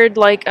structured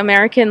like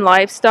American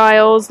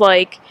lifestyles,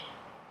 like,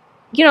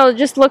 you know,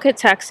 just look at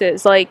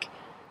Texas, like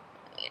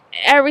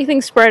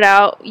everything's spread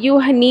out.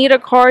 You need a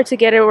car to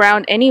get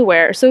around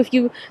anywhere. So if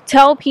you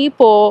tell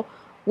people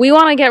we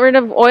want to get rid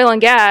of oil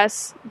and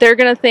gas, they're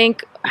going to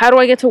think, how do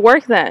I get to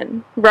work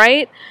then?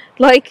 Right?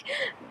 Like,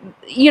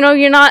 you know,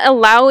 you're not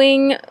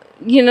allowing,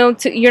 you know,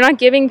 you're not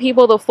giving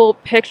people the full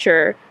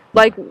picture.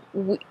 Like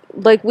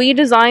we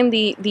designed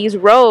these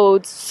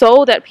roads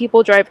so that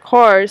people drive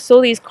cars,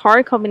 so these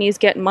car companies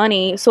get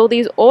money, so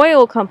these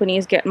oil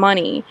companies get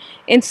money,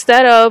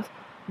 instead of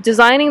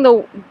designing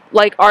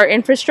our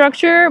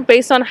infrastructure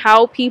based on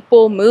how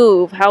people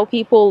move, how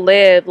people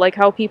live, like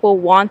how people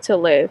want to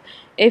live.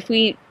 If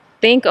we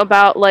think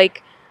about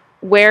like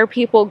where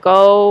people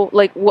go,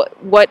 like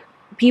what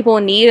people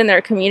need in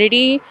their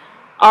community,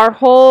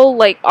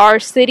 our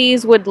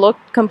cities would look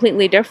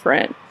completely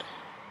different.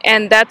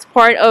 And that's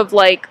part of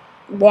like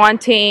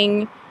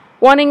wanting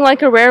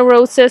like a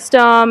railroad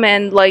system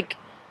and like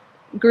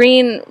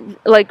green,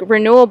 like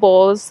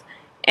renewables,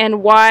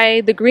 and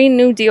why the Green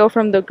New Deal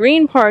from the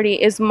Green Party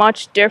is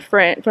much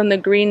different from the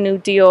Green New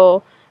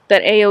Deal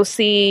that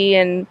AOC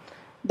and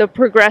the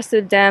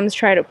progressive Dems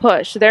try to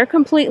push. They're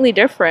completely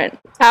different.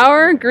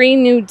 Our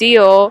Green New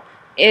Deal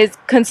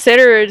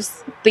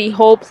considers the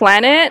whole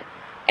planet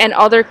and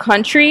other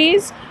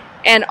countries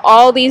and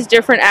all these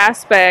different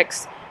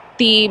aspects,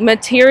 the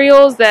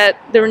materials that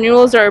the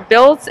renewables are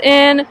built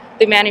in,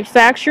 the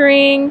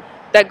manufacturing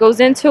that goes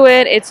into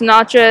it. It's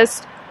not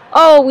just,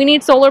 oh, we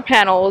need solar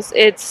panels.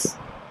 It's,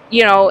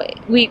 you know,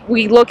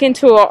 we look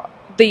into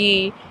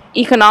the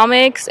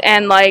economics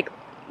and like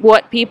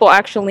what people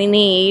actually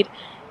need,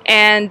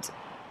 and,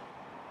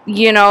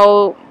 you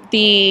know,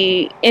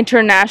 the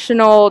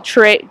international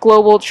trade,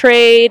 global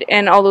trade,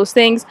 and all those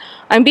things.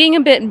 I'm being a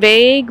bit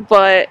vague,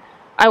 but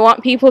I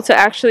want people to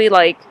actually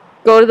like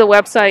go to the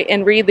website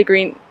and read the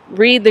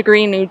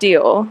Green New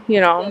Deal,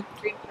 you know.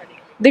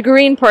 The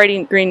Green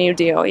Party Green New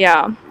Deal,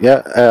 yeah.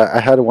 Yeah, I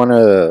had one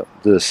of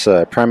this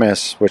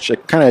premise, which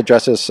it kind of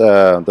addresses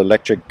the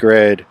electric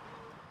grid.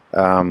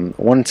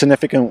 One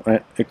significant,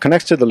 it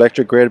connects to the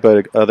electric grid,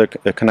 but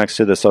it connects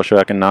to the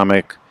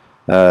socioeconomic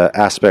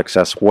aspects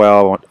as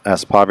well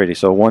as poverty.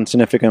 So one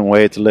significant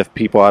way to lift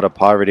people out of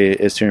poverty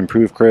is to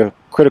improve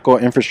critical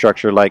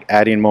infrastructure, like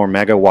adding more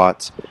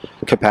megawatts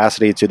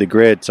capacity to the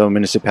grid, so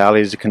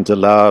municipalities can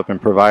develop and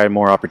provide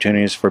more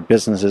opportunities for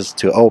businesses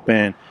to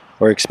open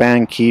or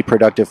expand key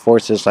productive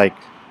forces like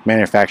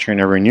manufacturing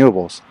or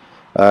renewables.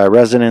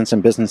 Residents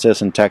and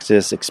businesses in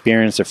Texas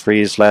experienced a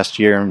freeze last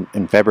year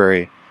in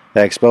February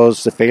that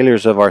exposed the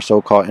failures of our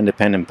so-called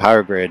independent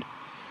power grid.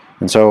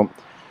 And so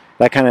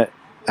that kind of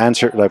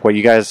answer, like what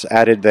you guys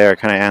added there,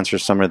 kind of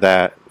answers some of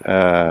that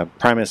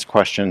premise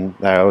question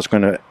that I was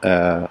going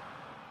to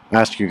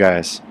ask you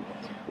guys.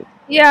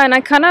 Yeah, and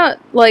I kind of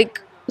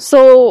like,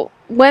 so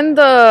when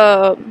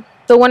the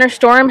winter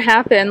storm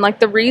happened, like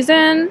the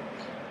reason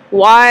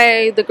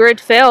why the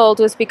grid failed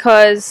was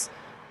because,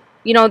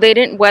 you know, they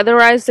didn't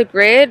weatherize the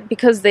grid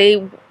because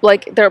they,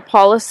 like, their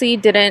policy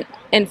didn't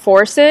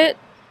enforce it.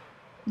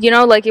 You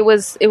know, like it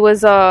was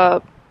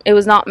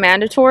not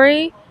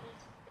mandatory.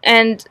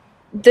 And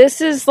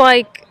this is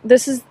like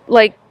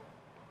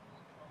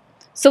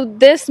so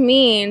this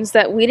means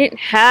that we didn't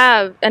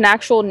have an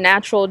actual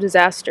natural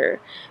disaster,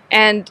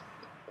 and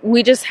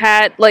we just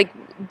had, like,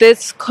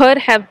 this could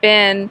have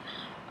been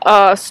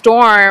a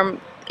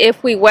storm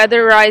if we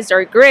weatherized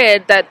our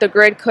grid that the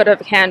grid could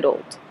have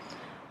handled.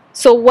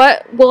 So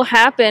what will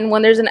happen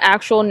when there's an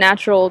actual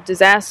natural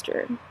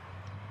disaster?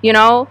 You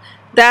know,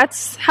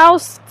 that's how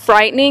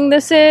frightening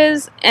this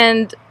is,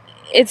 and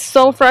it's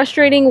so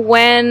frustrating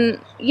when,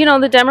 you know,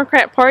 the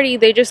Democrat Party,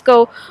 they just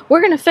go,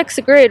 we're going to fix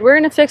the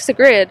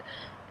grid,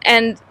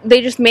 and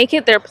they just make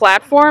it their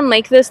platform,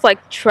 make this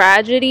like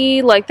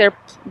tragedy, like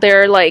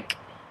their like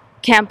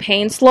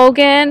campaign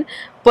slogan,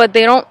 but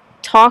they don't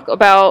talk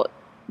about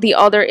the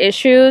other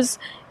issues.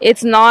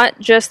 It's not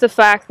just the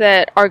fact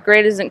that our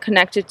grid isn't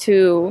connected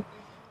to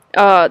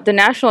the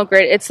national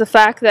grid. It's the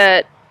fact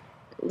that,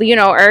 you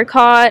know,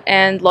 ERCOT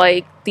and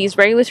like these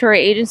regulatory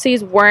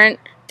agencies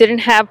didn't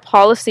have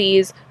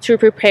policies to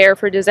prepare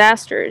for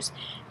disasters.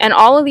 And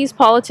all of these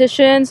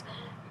politicians,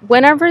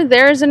 whenever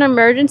there's an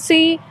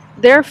emergency,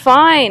 they're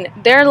fine.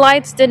 Their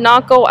lights did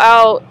not go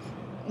out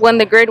when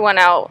the grid went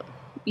out,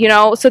 you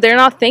know, so they're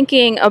not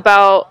thinking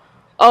about,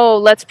 oh,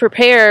 let's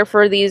prepare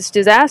for these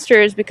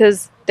disasters,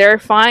 because they're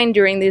fine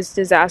during these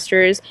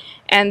disasters.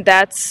 And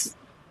that's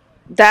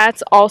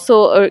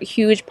also a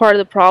huge part of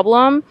the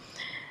problem.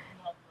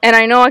 And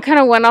I know I kind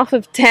of went off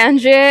of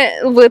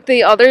tangent with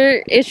the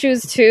other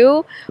issues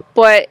too,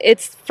 but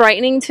it's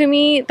frightening to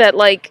me that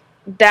like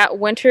that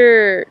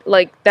winter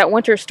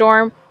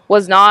storm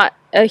was not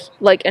a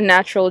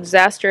natural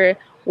disaster.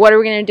 What are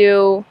we going to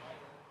do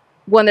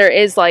when there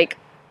is like,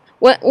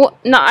 no,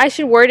 I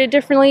should word it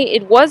differently.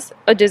 It was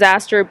a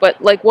disaster,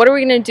 but like, what are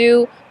we going to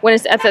do when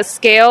it's at the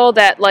scale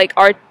that like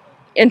our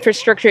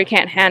infrastructure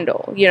can't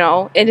handle, you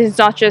know? And it's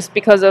not just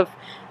because of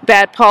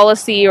bad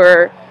policy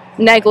or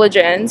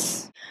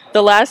negligence.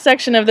 the last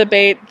section of the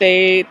debate,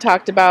 they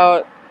talked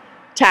about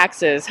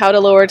taxes, how to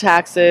lower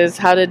taxes,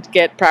 how to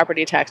get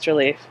property tax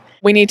relief.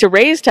 We need to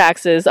raise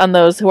taxes on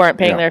those who aren't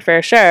paying their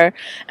fair share,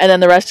 and then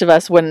the rest of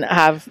us wouldn't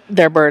have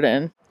their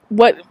burden.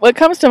 What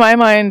comes to my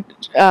mind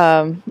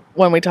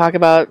when we talk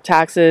about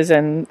taxes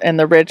and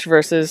the rich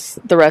versus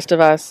the rest of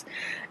us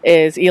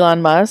is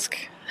Elon Musk.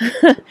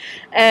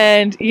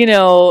 And, you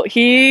know,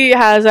 he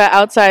has an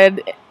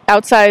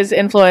outsized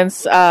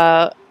influence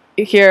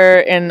here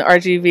in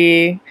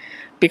RGV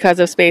because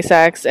of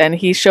SpaceX, and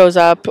he shows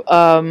up,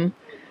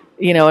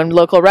 you know, in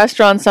local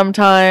restaurants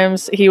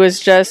sometimes. He was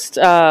just,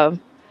 I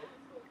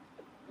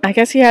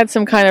guess he had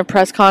some kind of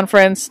press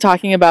conference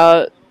talking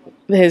about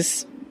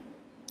his,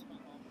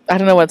 I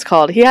don't know what it's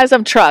called. He has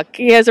some truck.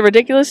 He has a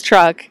ridiculous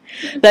truck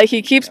that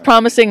he keeps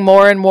promising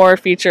more and more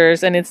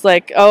features, and it's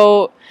like,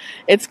 oh,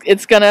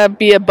 it's gonna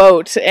be a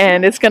boat,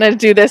 and it's gonna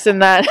do this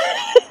and that.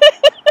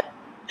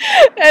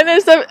 And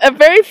there's a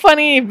very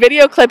funny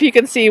video clip you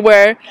can see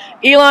where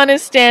Elon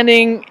is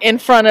standing in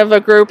front of a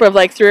group of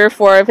like 3 or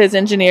 4 of his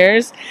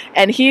engineers,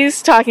 and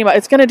he's talking about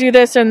it's going to do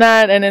this and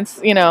that, and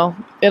it's, you know,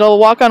 it'll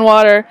walk on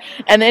water,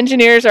 and the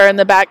engineers are in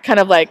the back kind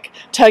of like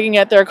tugging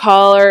at their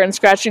collar and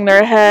scratching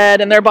their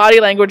head, and their body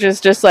language is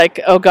just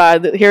like, oh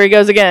God, here he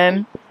goes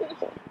again.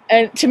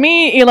 And to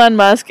me, Elon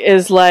Musk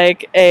is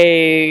like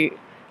a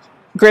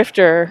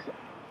grifter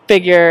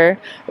figure,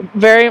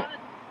 very...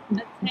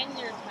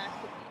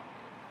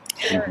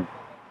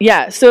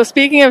 Yeah, so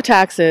speaking of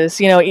taxes,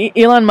 you know,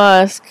 Elon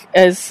Musk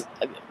has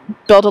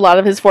built a lot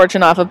of his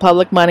fortune off of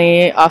public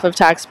money, off of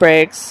tax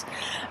breaks,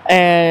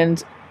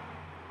 and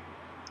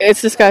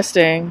it's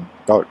disgusting.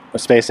 Oh,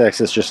 SpaceX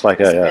is just like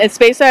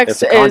SpaceX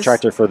it's a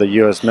contractor for the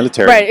U.S.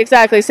 military. Right,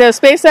 exactly. So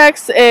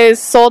SpaceX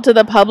is sold to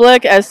the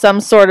public as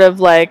some sort of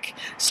like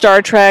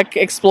Star Trek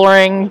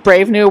exploring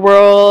brave new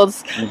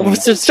worlds,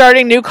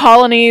 starting new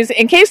colonies.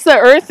 In case the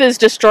Earth is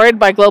destroyed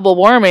by global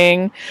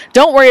warming,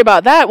 don't worry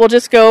about that. We'll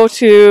just go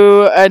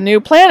to a new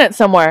planet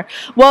somewhere.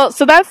 Well,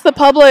 so that's the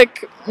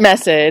public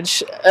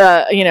message,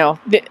 you know,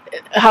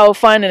 how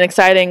fun and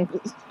exciting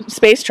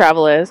space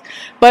travel is.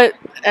 But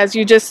as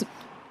you just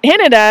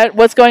hinted at,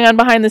 what's going on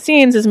behind the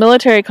scenes is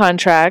military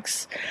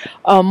contracts,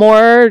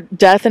 more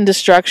death and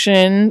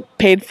destruction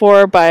paid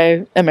for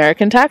by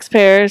American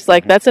taxpayers.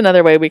 Like, that's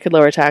another way we could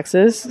lower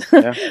taxes.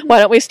 Yeah. Why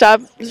don't we stop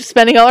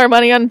spending all our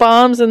money on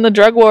bombs and the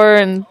drug war?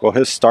 And well,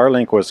 his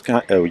Starlink was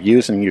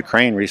used in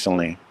Ukraine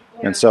recently,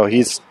 and so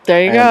he's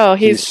there. You go.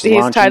 He's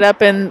tied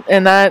up in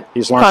that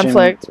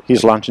conflict.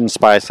 He's launching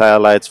spy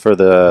satellites for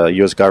the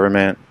U.S.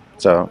 government.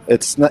 So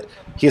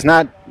he's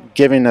not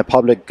giving a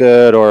public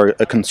good or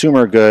a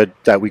consumer good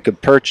that we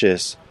could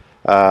purchase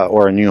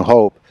or a new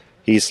hope.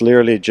 He's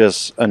literally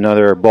just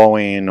another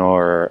Boeing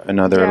or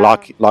another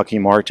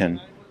Lockheed Martin,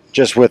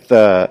 just with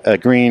a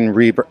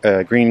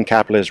green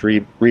capitalist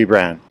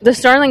rebrand. The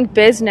Starlink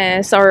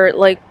business, or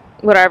like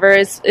whatever,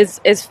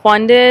 is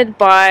funded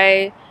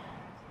by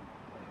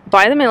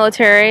the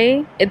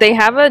military. They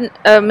have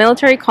a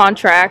military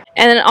contract,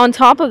 and on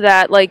top of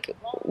that, like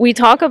we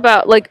talk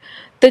about like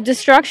the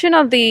destruction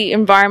of the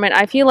environment.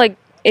 I feel like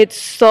it's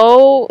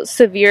so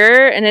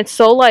severe and it's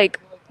so like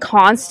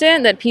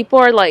constant that people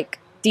are like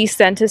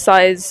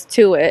desensitized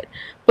to it.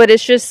 But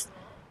it's just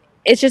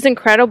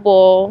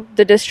incredible,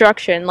 the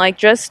destruction. Like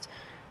just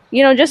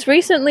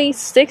recently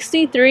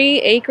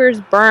 63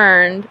 acres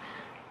burned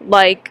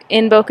like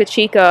in Boca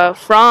Chica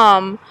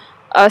from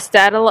a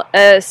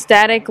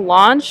static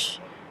launch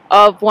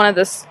of one of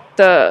the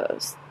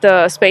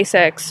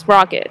SpaceX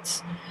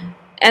rockets.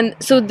 And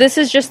so this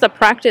is just the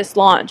practice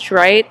launch,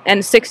 right?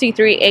 And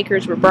 63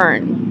 acres were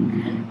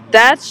burned.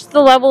 That's the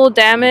level of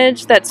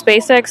damage that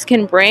SpaceX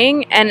can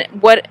bring. And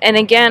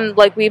again,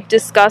 like we've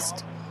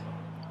discussed,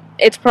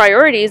 its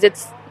priorities.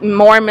 It's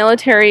more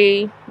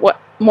military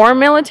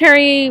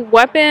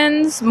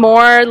weapons,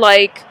 more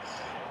like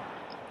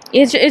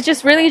it's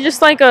just really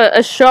just like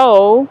a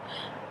show.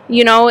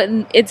 You know,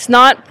 it's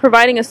not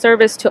providing a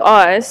service to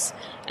us.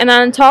 And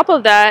on top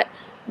of that,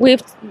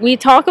 we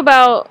talk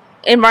about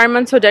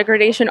environmental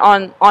degradation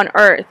on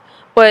Earth,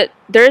 but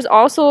there's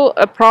also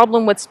a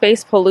problem with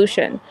space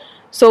pollution.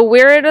 So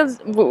we're at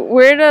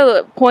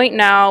a point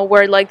now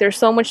where like there's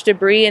so much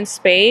debris in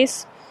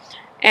space,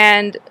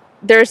 and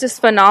there's this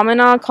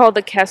phenomena called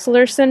the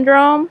Kessler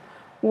syndrome,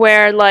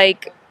 where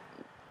like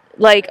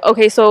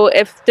okay, so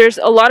if there's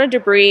a lot of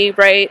debris,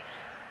 right,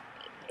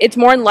 it's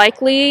more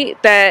likely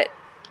that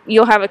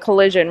you'll have a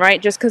collision,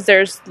 right, just because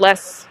there's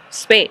less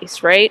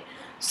space, right?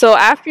 So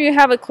after you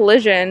have a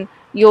collision,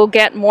 you'll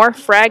get more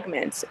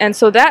fragments, and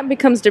so that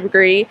becomes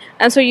debris,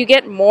 and so you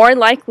get more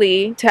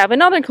likely to have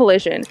another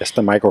collision. It's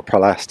the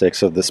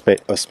microplastics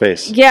of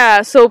space.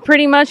 Yeah, so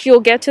pretty much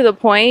you'll get to the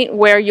point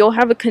where you'll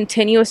have a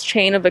continuous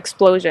chain of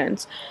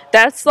explosions.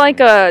 That's like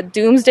a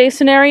doomsday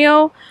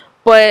scenario,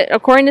 but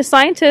according to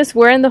scientists,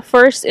 we're in the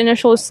first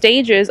initial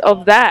stages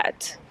of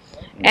that.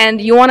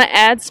 And you want to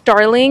add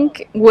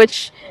Starlink,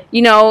 which,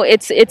 you know,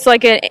 it's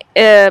like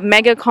a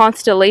mega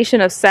constellation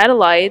of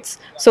satellites.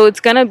 So it's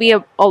going to be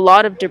a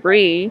lot of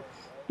debris,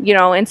 you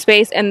know, in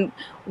space. And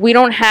we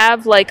don't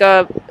have like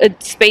a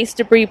space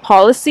debris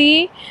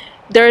policy.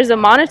 There is a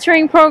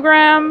monitoring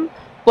program,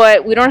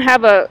 but we don't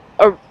have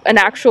an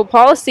actual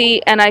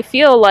policy. And I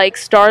feel like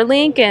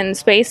Starlink and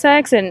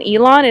SpaceX and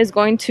Elon is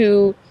going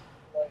to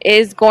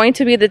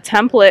be the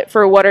template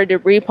for what our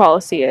debris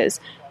policy is.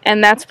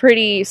 And that's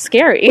pretty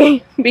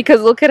scary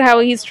because look at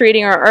how he's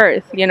treating our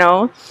Earth, you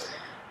know?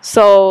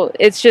 So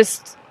it's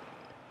just,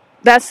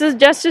 that's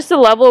just a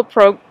level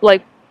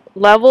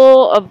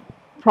of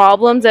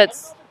problems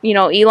that's, you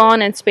know,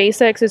 Elon and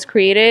SpaceX has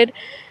created.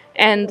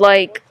 And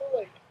like,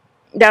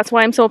 that's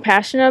why I'm so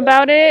passionate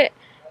about it.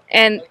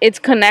 And it's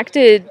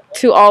connected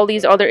to all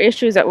these other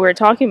issues that we're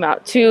talking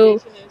about,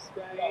 to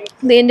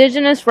the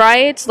indigenous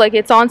rights, like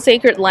it's on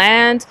sacred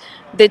land,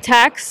 the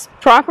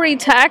property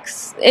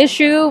tax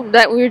issue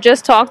that we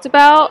just talked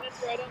about,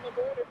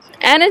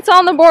 and it's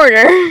on the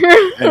border.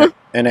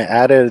 And it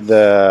added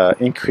the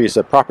increase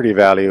of property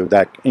value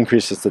that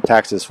increases the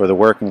taxes for the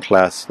working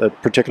class,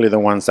 particularly the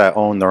ones that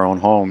own their own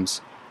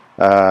homes.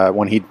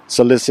 When he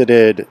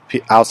solicited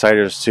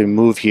outsiders to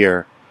move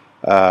here,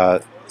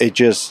 it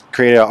just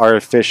created an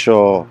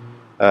artificial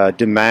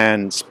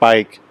demand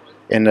spike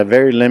in a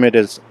very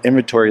limited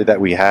inventory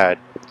that we had.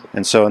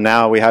 And so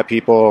now we have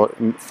people,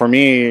 for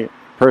me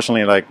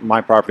personally, like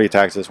my property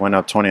taxes went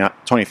up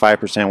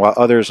 25%, while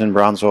others in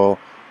Brownsville,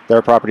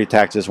 their property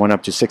taxes went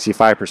up to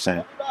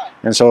 65%.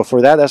 And so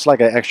for that's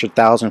like an extra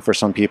 $1,000 for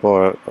some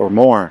people or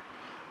more.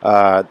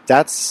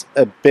 That's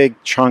a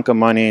big chunk of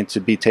money to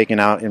be taken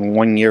out in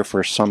 1 year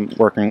for some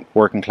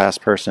working class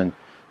person.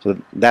 So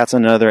that's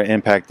another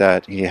impact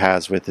that he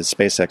has with his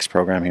SpaceX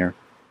program here.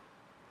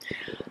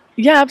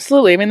 Yeah,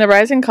 absolutely. I mean, the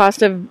rising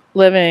cost of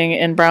living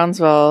in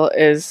Brownsville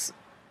is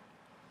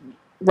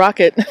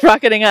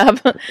rocketing up.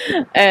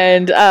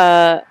 And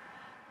I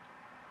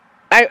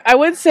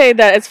would say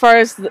that as far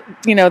as,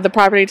 the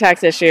property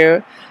tax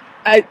issue,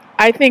 I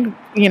think,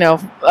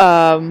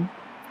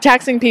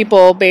 taxing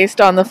people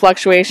based on the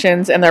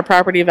fluctuations in their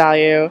property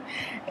value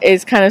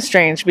is kind of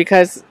strange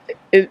because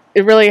it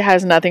really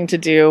has nothing to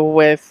do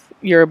with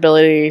your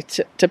ability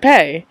to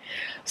pay.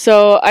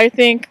 So I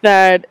think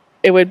that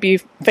it would be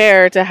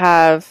fair to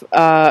have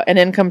an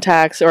income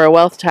tax or a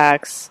wealth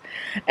tax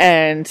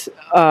and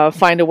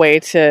find a way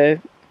to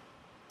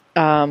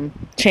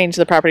change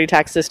the property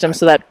tax system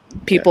so that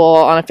people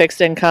on a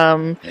fixed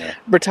income,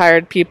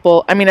 retired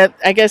people, I mean,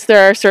 I guess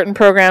there are certain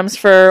programs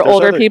for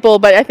older people,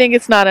 but I think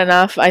it's not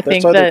enough.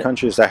 There's other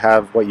countries that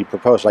have what you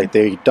propose, like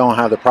they don't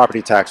have the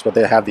property tax, but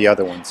they have the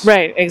other ones.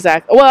 Right,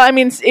 exactly. Well, I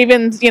mean,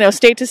 even,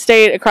 state to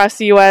state across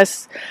the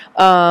U.S.,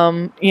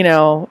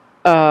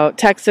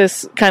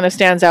 Texas kind of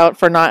stands out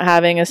for not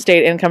having a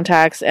state income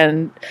tax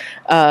and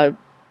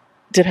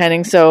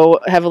depending so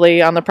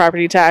heavily on the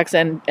property tax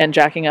and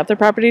jacking up the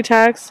property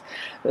tax.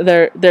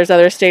 There's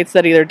other states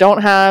that either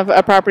don't have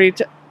a property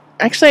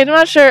actually, I'm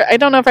not sure. I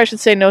don't know if I should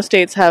say no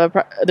states have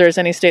there's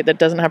any state that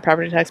doesn't have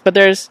property tax, but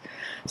there's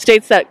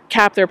states that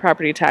cap their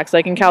property tax.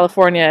 Like in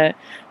California,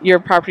 your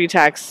property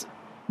tax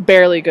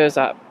barely goes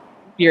up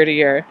year to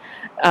year.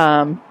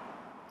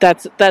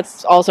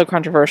 That's also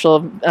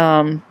controversial.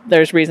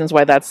 There's reasons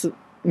why that's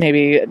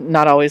maybe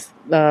not always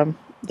the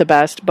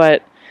best,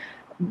 but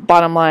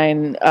bottom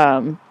line,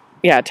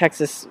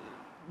 Texas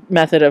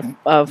method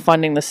of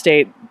funding the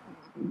state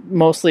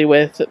mostly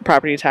with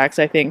property tax,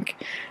 I think,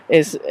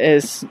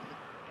 is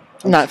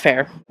not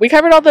fair. We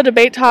covered all the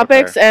debate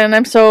topics, and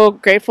I'm so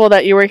grateful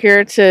that you were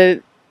here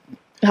to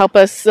help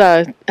us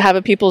have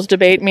a people's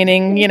debate,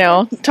 meaning,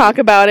 talk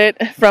about it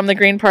from the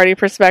Green Party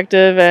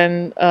perspective.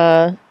 And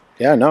thanks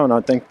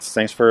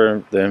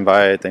for the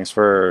invite. Thanks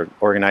for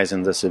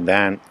organizing this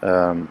event.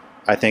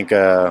 I think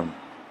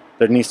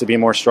there needs to be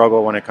more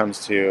struggle when it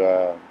comes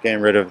to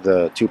getting rid of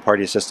the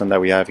two-party system that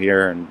we have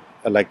here and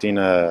electing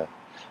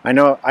I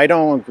know I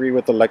don't agree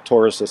with the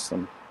electoral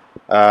system.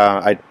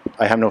 I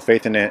have no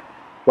faith in it.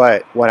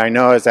 But what I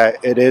know is that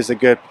it is a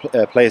good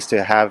place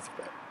to have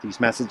these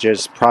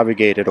messages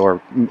propagated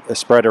or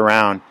spread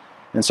around.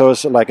 And so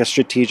it's like a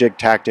strategic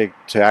tactic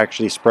to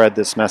actually spread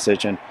this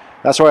message. And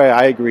that's why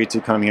I agreed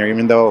to come here,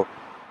 even though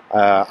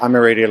I'm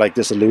already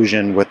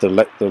disillusioned with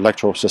the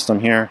electoral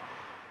system here.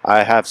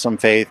 I have some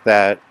faith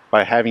that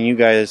by having you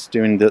guys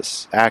doing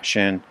this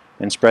action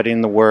and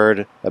spreading the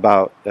word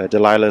about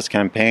Delilah's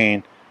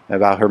campaign,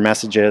 about her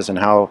messages and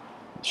how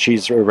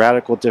she's a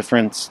radical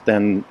difference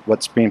than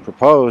what's being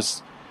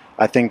proposed,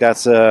 I think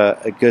that's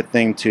a good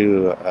thing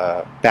to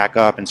back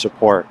up and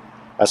support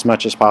as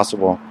much as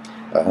possible.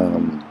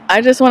 I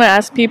just want to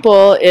ask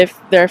people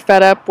if they're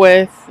fed up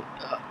with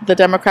the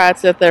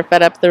Democrats, if they're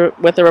fed up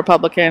with the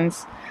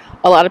Republicans.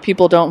 A lot of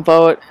people don't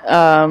vote.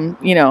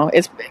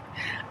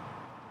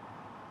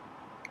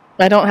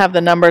 I don't have the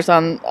numbers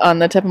on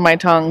the tip of my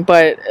tongue,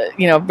 but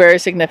very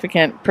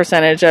significant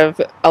percentage of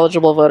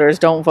eligible voters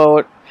don't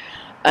vote.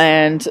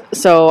 And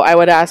so I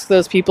would ask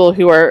those people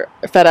who are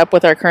fed up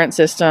with our current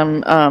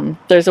system,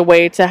 there's a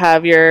way to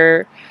have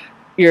your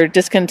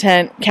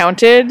discontent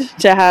counted,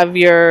 to have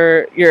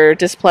your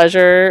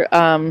displeasure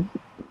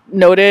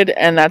noted,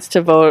 and that's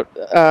to vote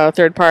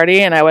third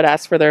party. And I would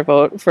ask for their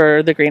vote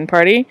for the Green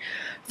Party,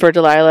 for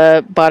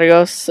Delilah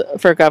Barrios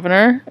for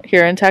governor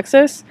here in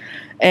Texas.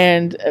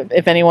 And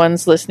if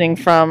anyone's listening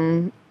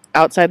from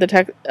outside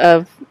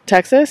of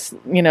Texas,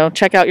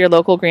 check out your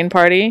local Green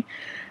Party.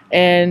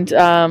 And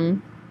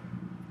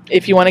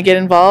if you want to get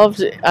involved,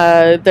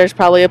 there's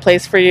probably a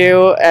place for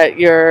you at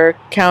your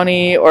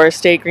county or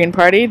state Green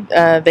Party.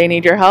 They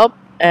need your help.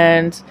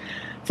 And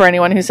for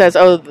anyone who says,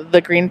 oh,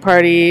 the Green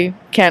Party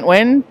can't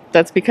win,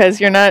 that's because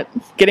you're not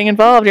getting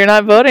involved. You're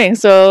not voting.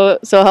 So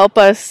help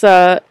us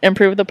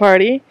improve the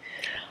party.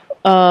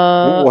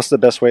 What's the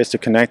best ways to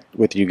connect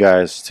with you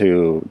guys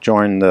to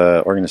join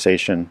the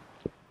organization?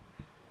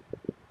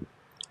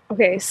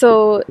 Okay,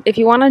 so if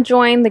you want to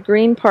join the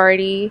Green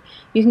Party,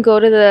 you can go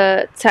to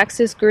the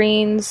Texas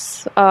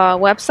Greens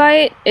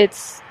website.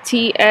 It's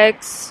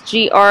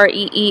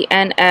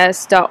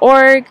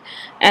txgreens.org,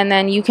 and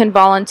then you can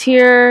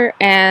volunteer,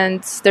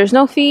 and there's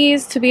no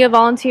fees to be a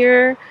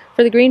volunteer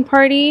for the Green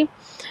Party.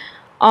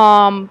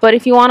 But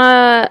if you want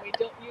to... We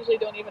usually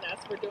don't even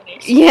ask for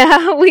donations.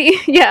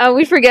 Yeah,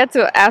 we forget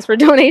to ask for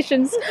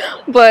donations,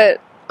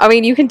 but I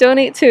mean, you can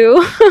donate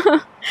too.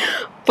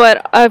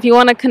 But if you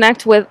want to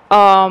connect with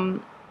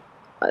the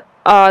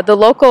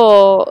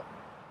local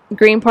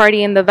Green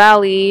Party in the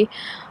Valley,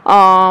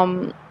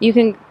 you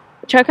can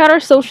check out our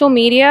social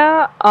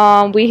media.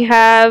 We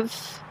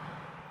have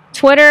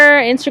Twitter,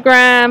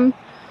 Instagram,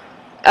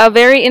 a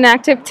very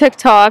inactive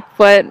TikTok,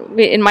 but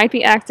it might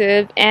be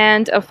active,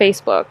 and a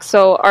Facebook.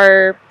 So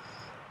our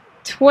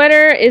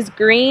Twitter is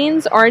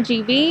Greens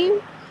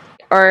RGV.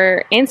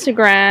 Our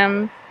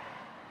Instagram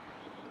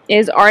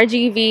is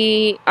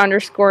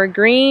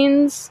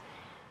RGV_Greens.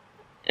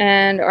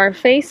 And our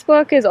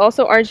Facebook is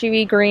also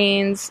RGV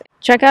Greens.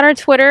 Check out our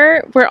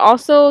Twitter.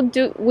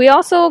 We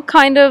also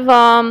kind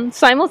of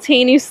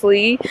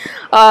simultaneously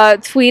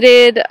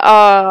tweeted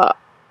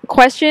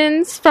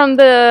questions from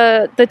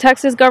the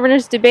Texas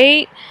governor's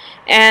debate.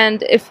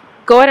 And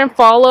go ahead and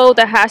follow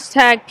the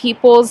hashtag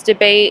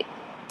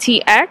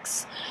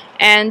PeoplesDebateTX,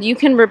 and you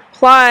can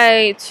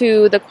reply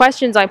to the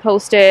questions I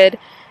posted,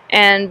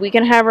 and we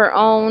can have our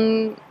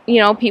own,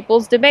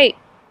 people's debate.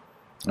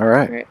 All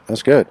right.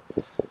 That's good.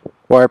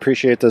 Well, I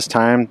appreciate this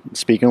time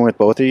speaking with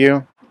both of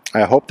you.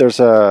 I hope there's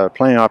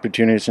plenty of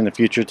opportunities in the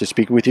future to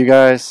speak with you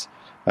guys.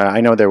 I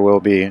know there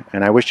will be,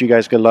 and I wish you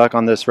guys good luck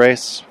on this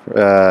race,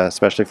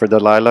 especially for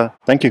Delilah.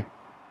 Thank you.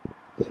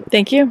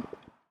 Thank you.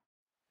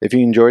 If you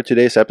enjoyed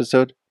today's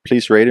episode,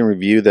 please rate and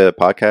review the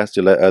podcast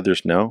to let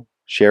others know.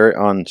 Share it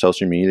on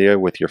social media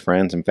with your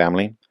friends and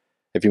family.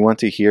 If you want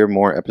to hear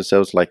more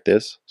episodes like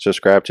this,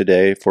 subscribe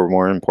today for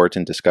more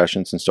important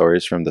discussions and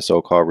stories from the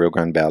so-called Rio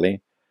Grande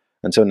Valley.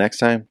 Until next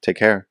time, take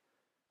care.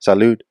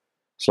 Salud.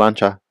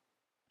 Slancha.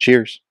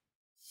 Cheers.